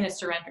in a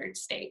surrendered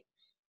state.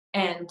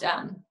 And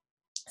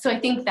so I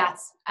think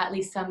that's at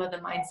least some of the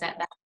mindset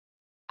that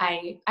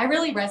I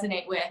really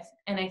resonate with.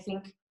 And I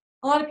think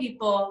a lot of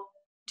people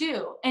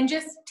do. And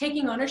just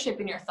taking ownership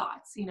in your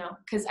thoughts, you know,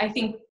 because I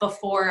think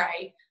before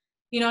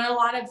you know, and a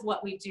lot of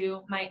what we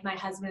do, my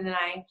husband and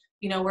I,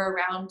 you know, we're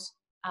around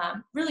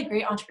really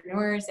great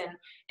entrepreneurs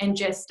and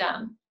just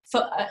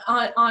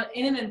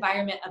in an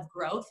environment of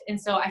growth.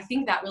 And so I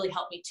think that really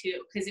helped me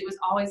too, because it was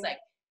always like,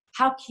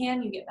 how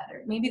can you get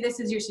better? Maybe this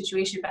is your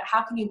situation, but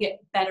how can you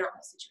get better on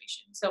the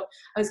situation? So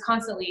I was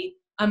constantly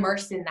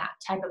immersed in that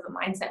type of a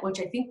mindset, which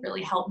I think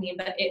really helped me,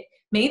 but it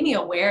made me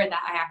aware that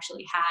I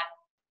actually had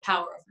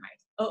power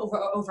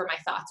over my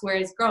thoughts.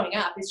 Whereas growing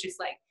up, it's just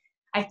like,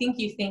 I think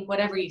you think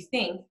whatever you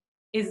think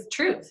is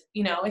truth.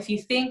 You know, if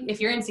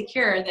you're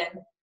insecure, then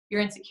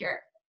you're insecure,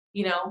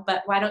 you know,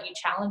 but why don't you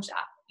challenge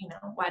that? You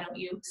know, why don't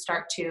you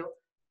start to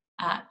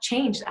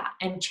change that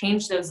and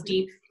change those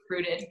deep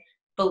rooted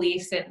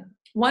beliefs? And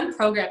one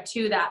program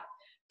too that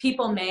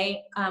people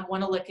may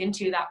want to look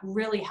into that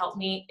really helped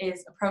me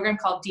is a program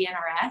called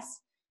DNRS,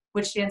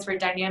 which stands for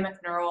Dynamic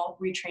Neural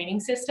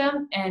Retraining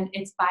System. And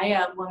it's by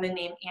a woman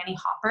named Annie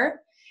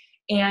Hopper.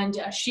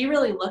 And she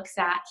really looks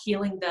at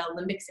healing the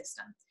limbic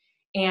system.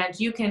 And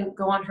you can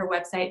go on her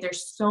website.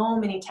 There's so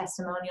many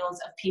testimonials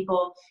of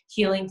people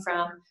healing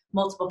from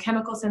multiple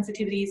chemical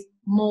sensitivities,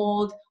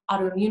 mold,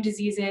 autoimmune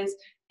diseases.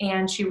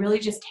 And she really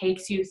just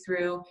takes you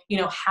through, you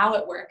know, how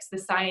it works, the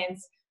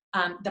science,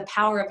 the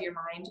power of your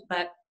mind,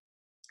 but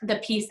the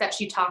piece that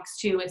she talks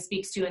to and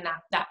speaks to in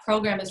that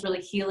program is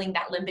really healing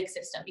that limbic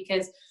system,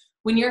 because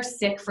when you're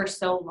sick for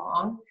so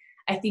long,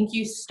 I think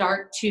you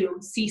start to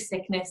see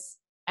sickness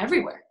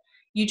everywhere.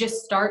 You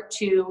just start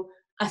to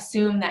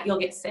assume that you'll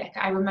get sick.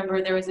 I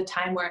remember there was a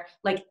time where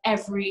like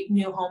every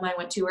new home I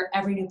went to or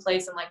every new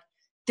place, I'm like,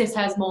 this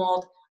has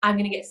mold, I'm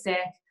going to get sick.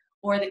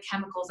 Or the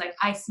chemicals, like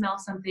I smell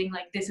something,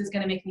 like this is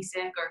going to make me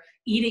sick, or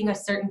eating a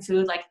certain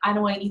food, like I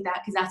don't want to eat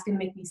that because that's going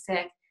to make me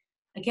sick.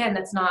 Again,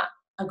 that's not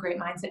a great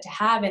mindset to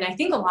have. And I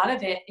think a lot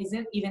of it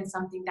isn't even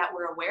something that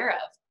we're aware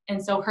of.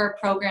 And so her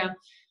program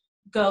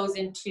goes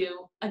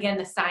into, again,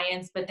 the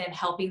science, but then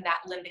helping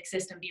that limbic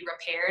system be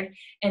repaired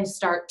and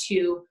start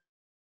to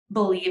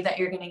believe that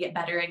you're going to get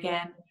better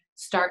again,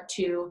 start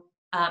to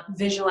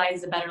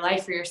visualize a better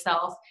life for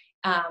yourself.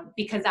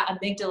 Because that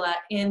amygdala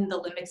in the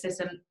limbic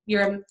system,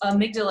 your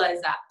amygdala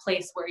is that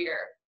place where your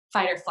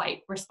fight or flight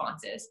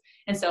response is.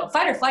 And so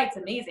fight or flight's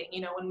amazing. You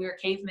know, when we were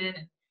cavemen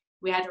and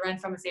we had to run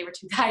from a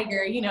saber-toothed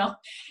tiger, you know,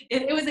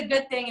 it was a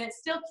good thing, and it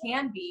still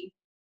can be.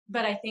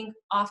 But I think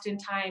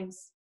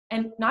oftentimes,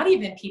 and not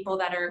even people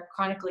that are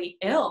chronically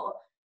ill,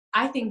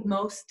 I think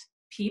most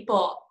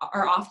people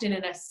are often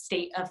in a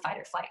state of fight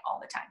or flight all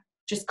the time,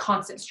 just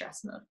constant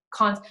stress mode,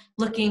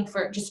 looking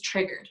for, just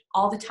triggered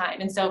all the time.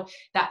 And so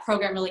that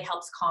program really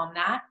helps calm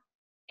that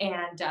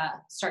and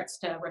starts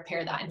to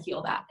repair that and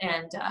heal that.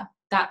 And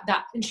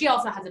and she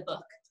also has a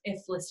book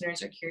if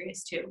listeners are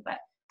curious too, but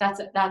that's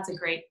a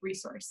great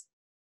resource.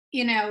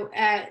 You know,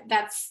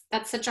 that's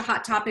such a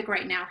hot topic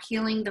right now,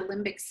 healing the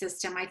limbic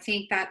system. I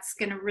think that's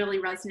going to really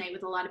resonate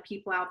with a lot of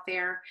people out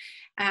there.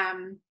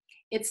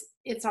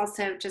 It's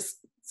also just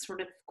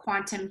sort of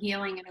quantum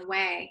healing in a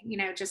way, you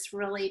know, just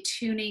really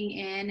tuning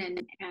in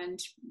and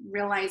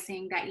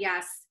realizing that,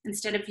 yes,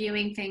 instead of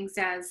viewing things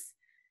as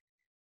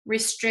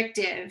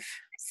restrictive,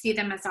 see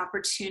them as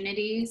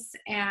opportunities.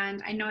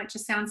 And I know it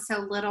just sounds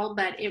so little,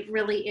 but it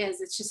really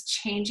is. It's just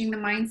changing the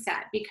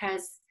mindset,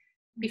 because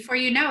before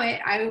you know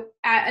it,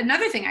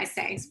 another thing I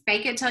say is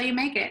fake it till you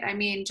make it. I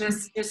mean,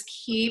 just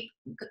keep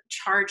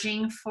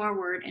charging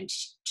forward and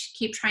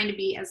keep trying to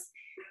be as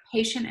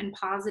patient and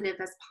positive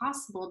as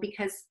possible,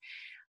 because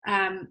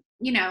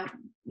you know,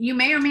 you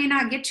may or may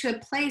not get to a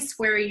place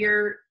where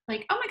you're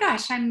like, oh my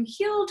gosh, I'm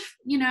healed,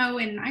 you know,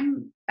 and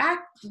I'm back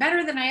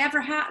better than I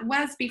ever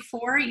was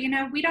before. You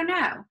know, we don't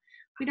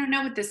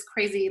know with this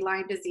crazy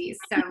Lyme disease.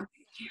 So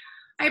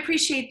I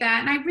appreciate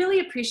that. And I really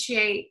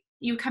appreciate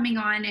you coming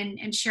on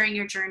and sharing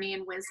your journey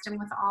and wisdom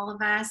with all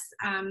of us.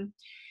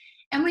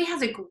 Emily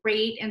has a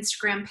great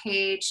Instagram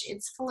page.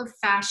 It's full of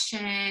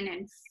fashion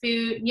and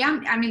food. Yeah,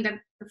 I mean, the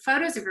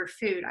photos of her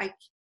food,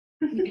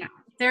 you know,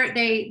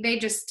 they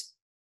just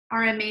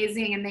are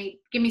amazing, and they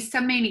give me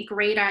so many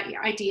great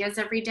ideas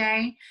every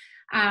day,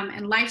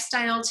 and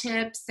lifestyle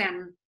tips,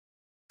 and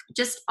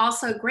just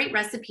also great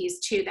recipes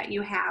too that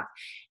you have.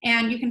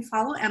 And you can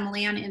follow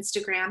Emily on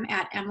Instagram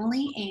at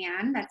Emily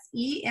Ann. That's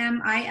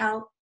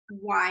EMILYANNE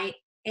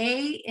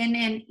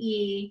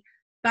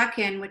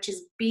Buchan, which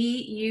is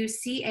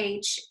BUCHAN.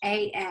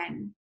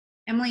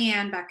 Emily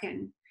Ann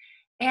Buchan.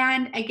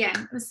 And again,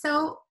 it was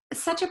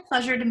such a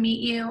pleasure to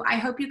meet you. I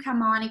hope you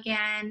come on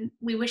again.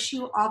 We wish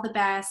you all the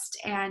best,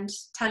 and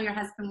tell your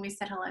husband we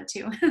said hello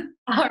too.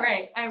 All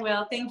right, I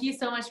will. Thank you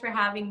so much for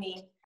having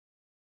me.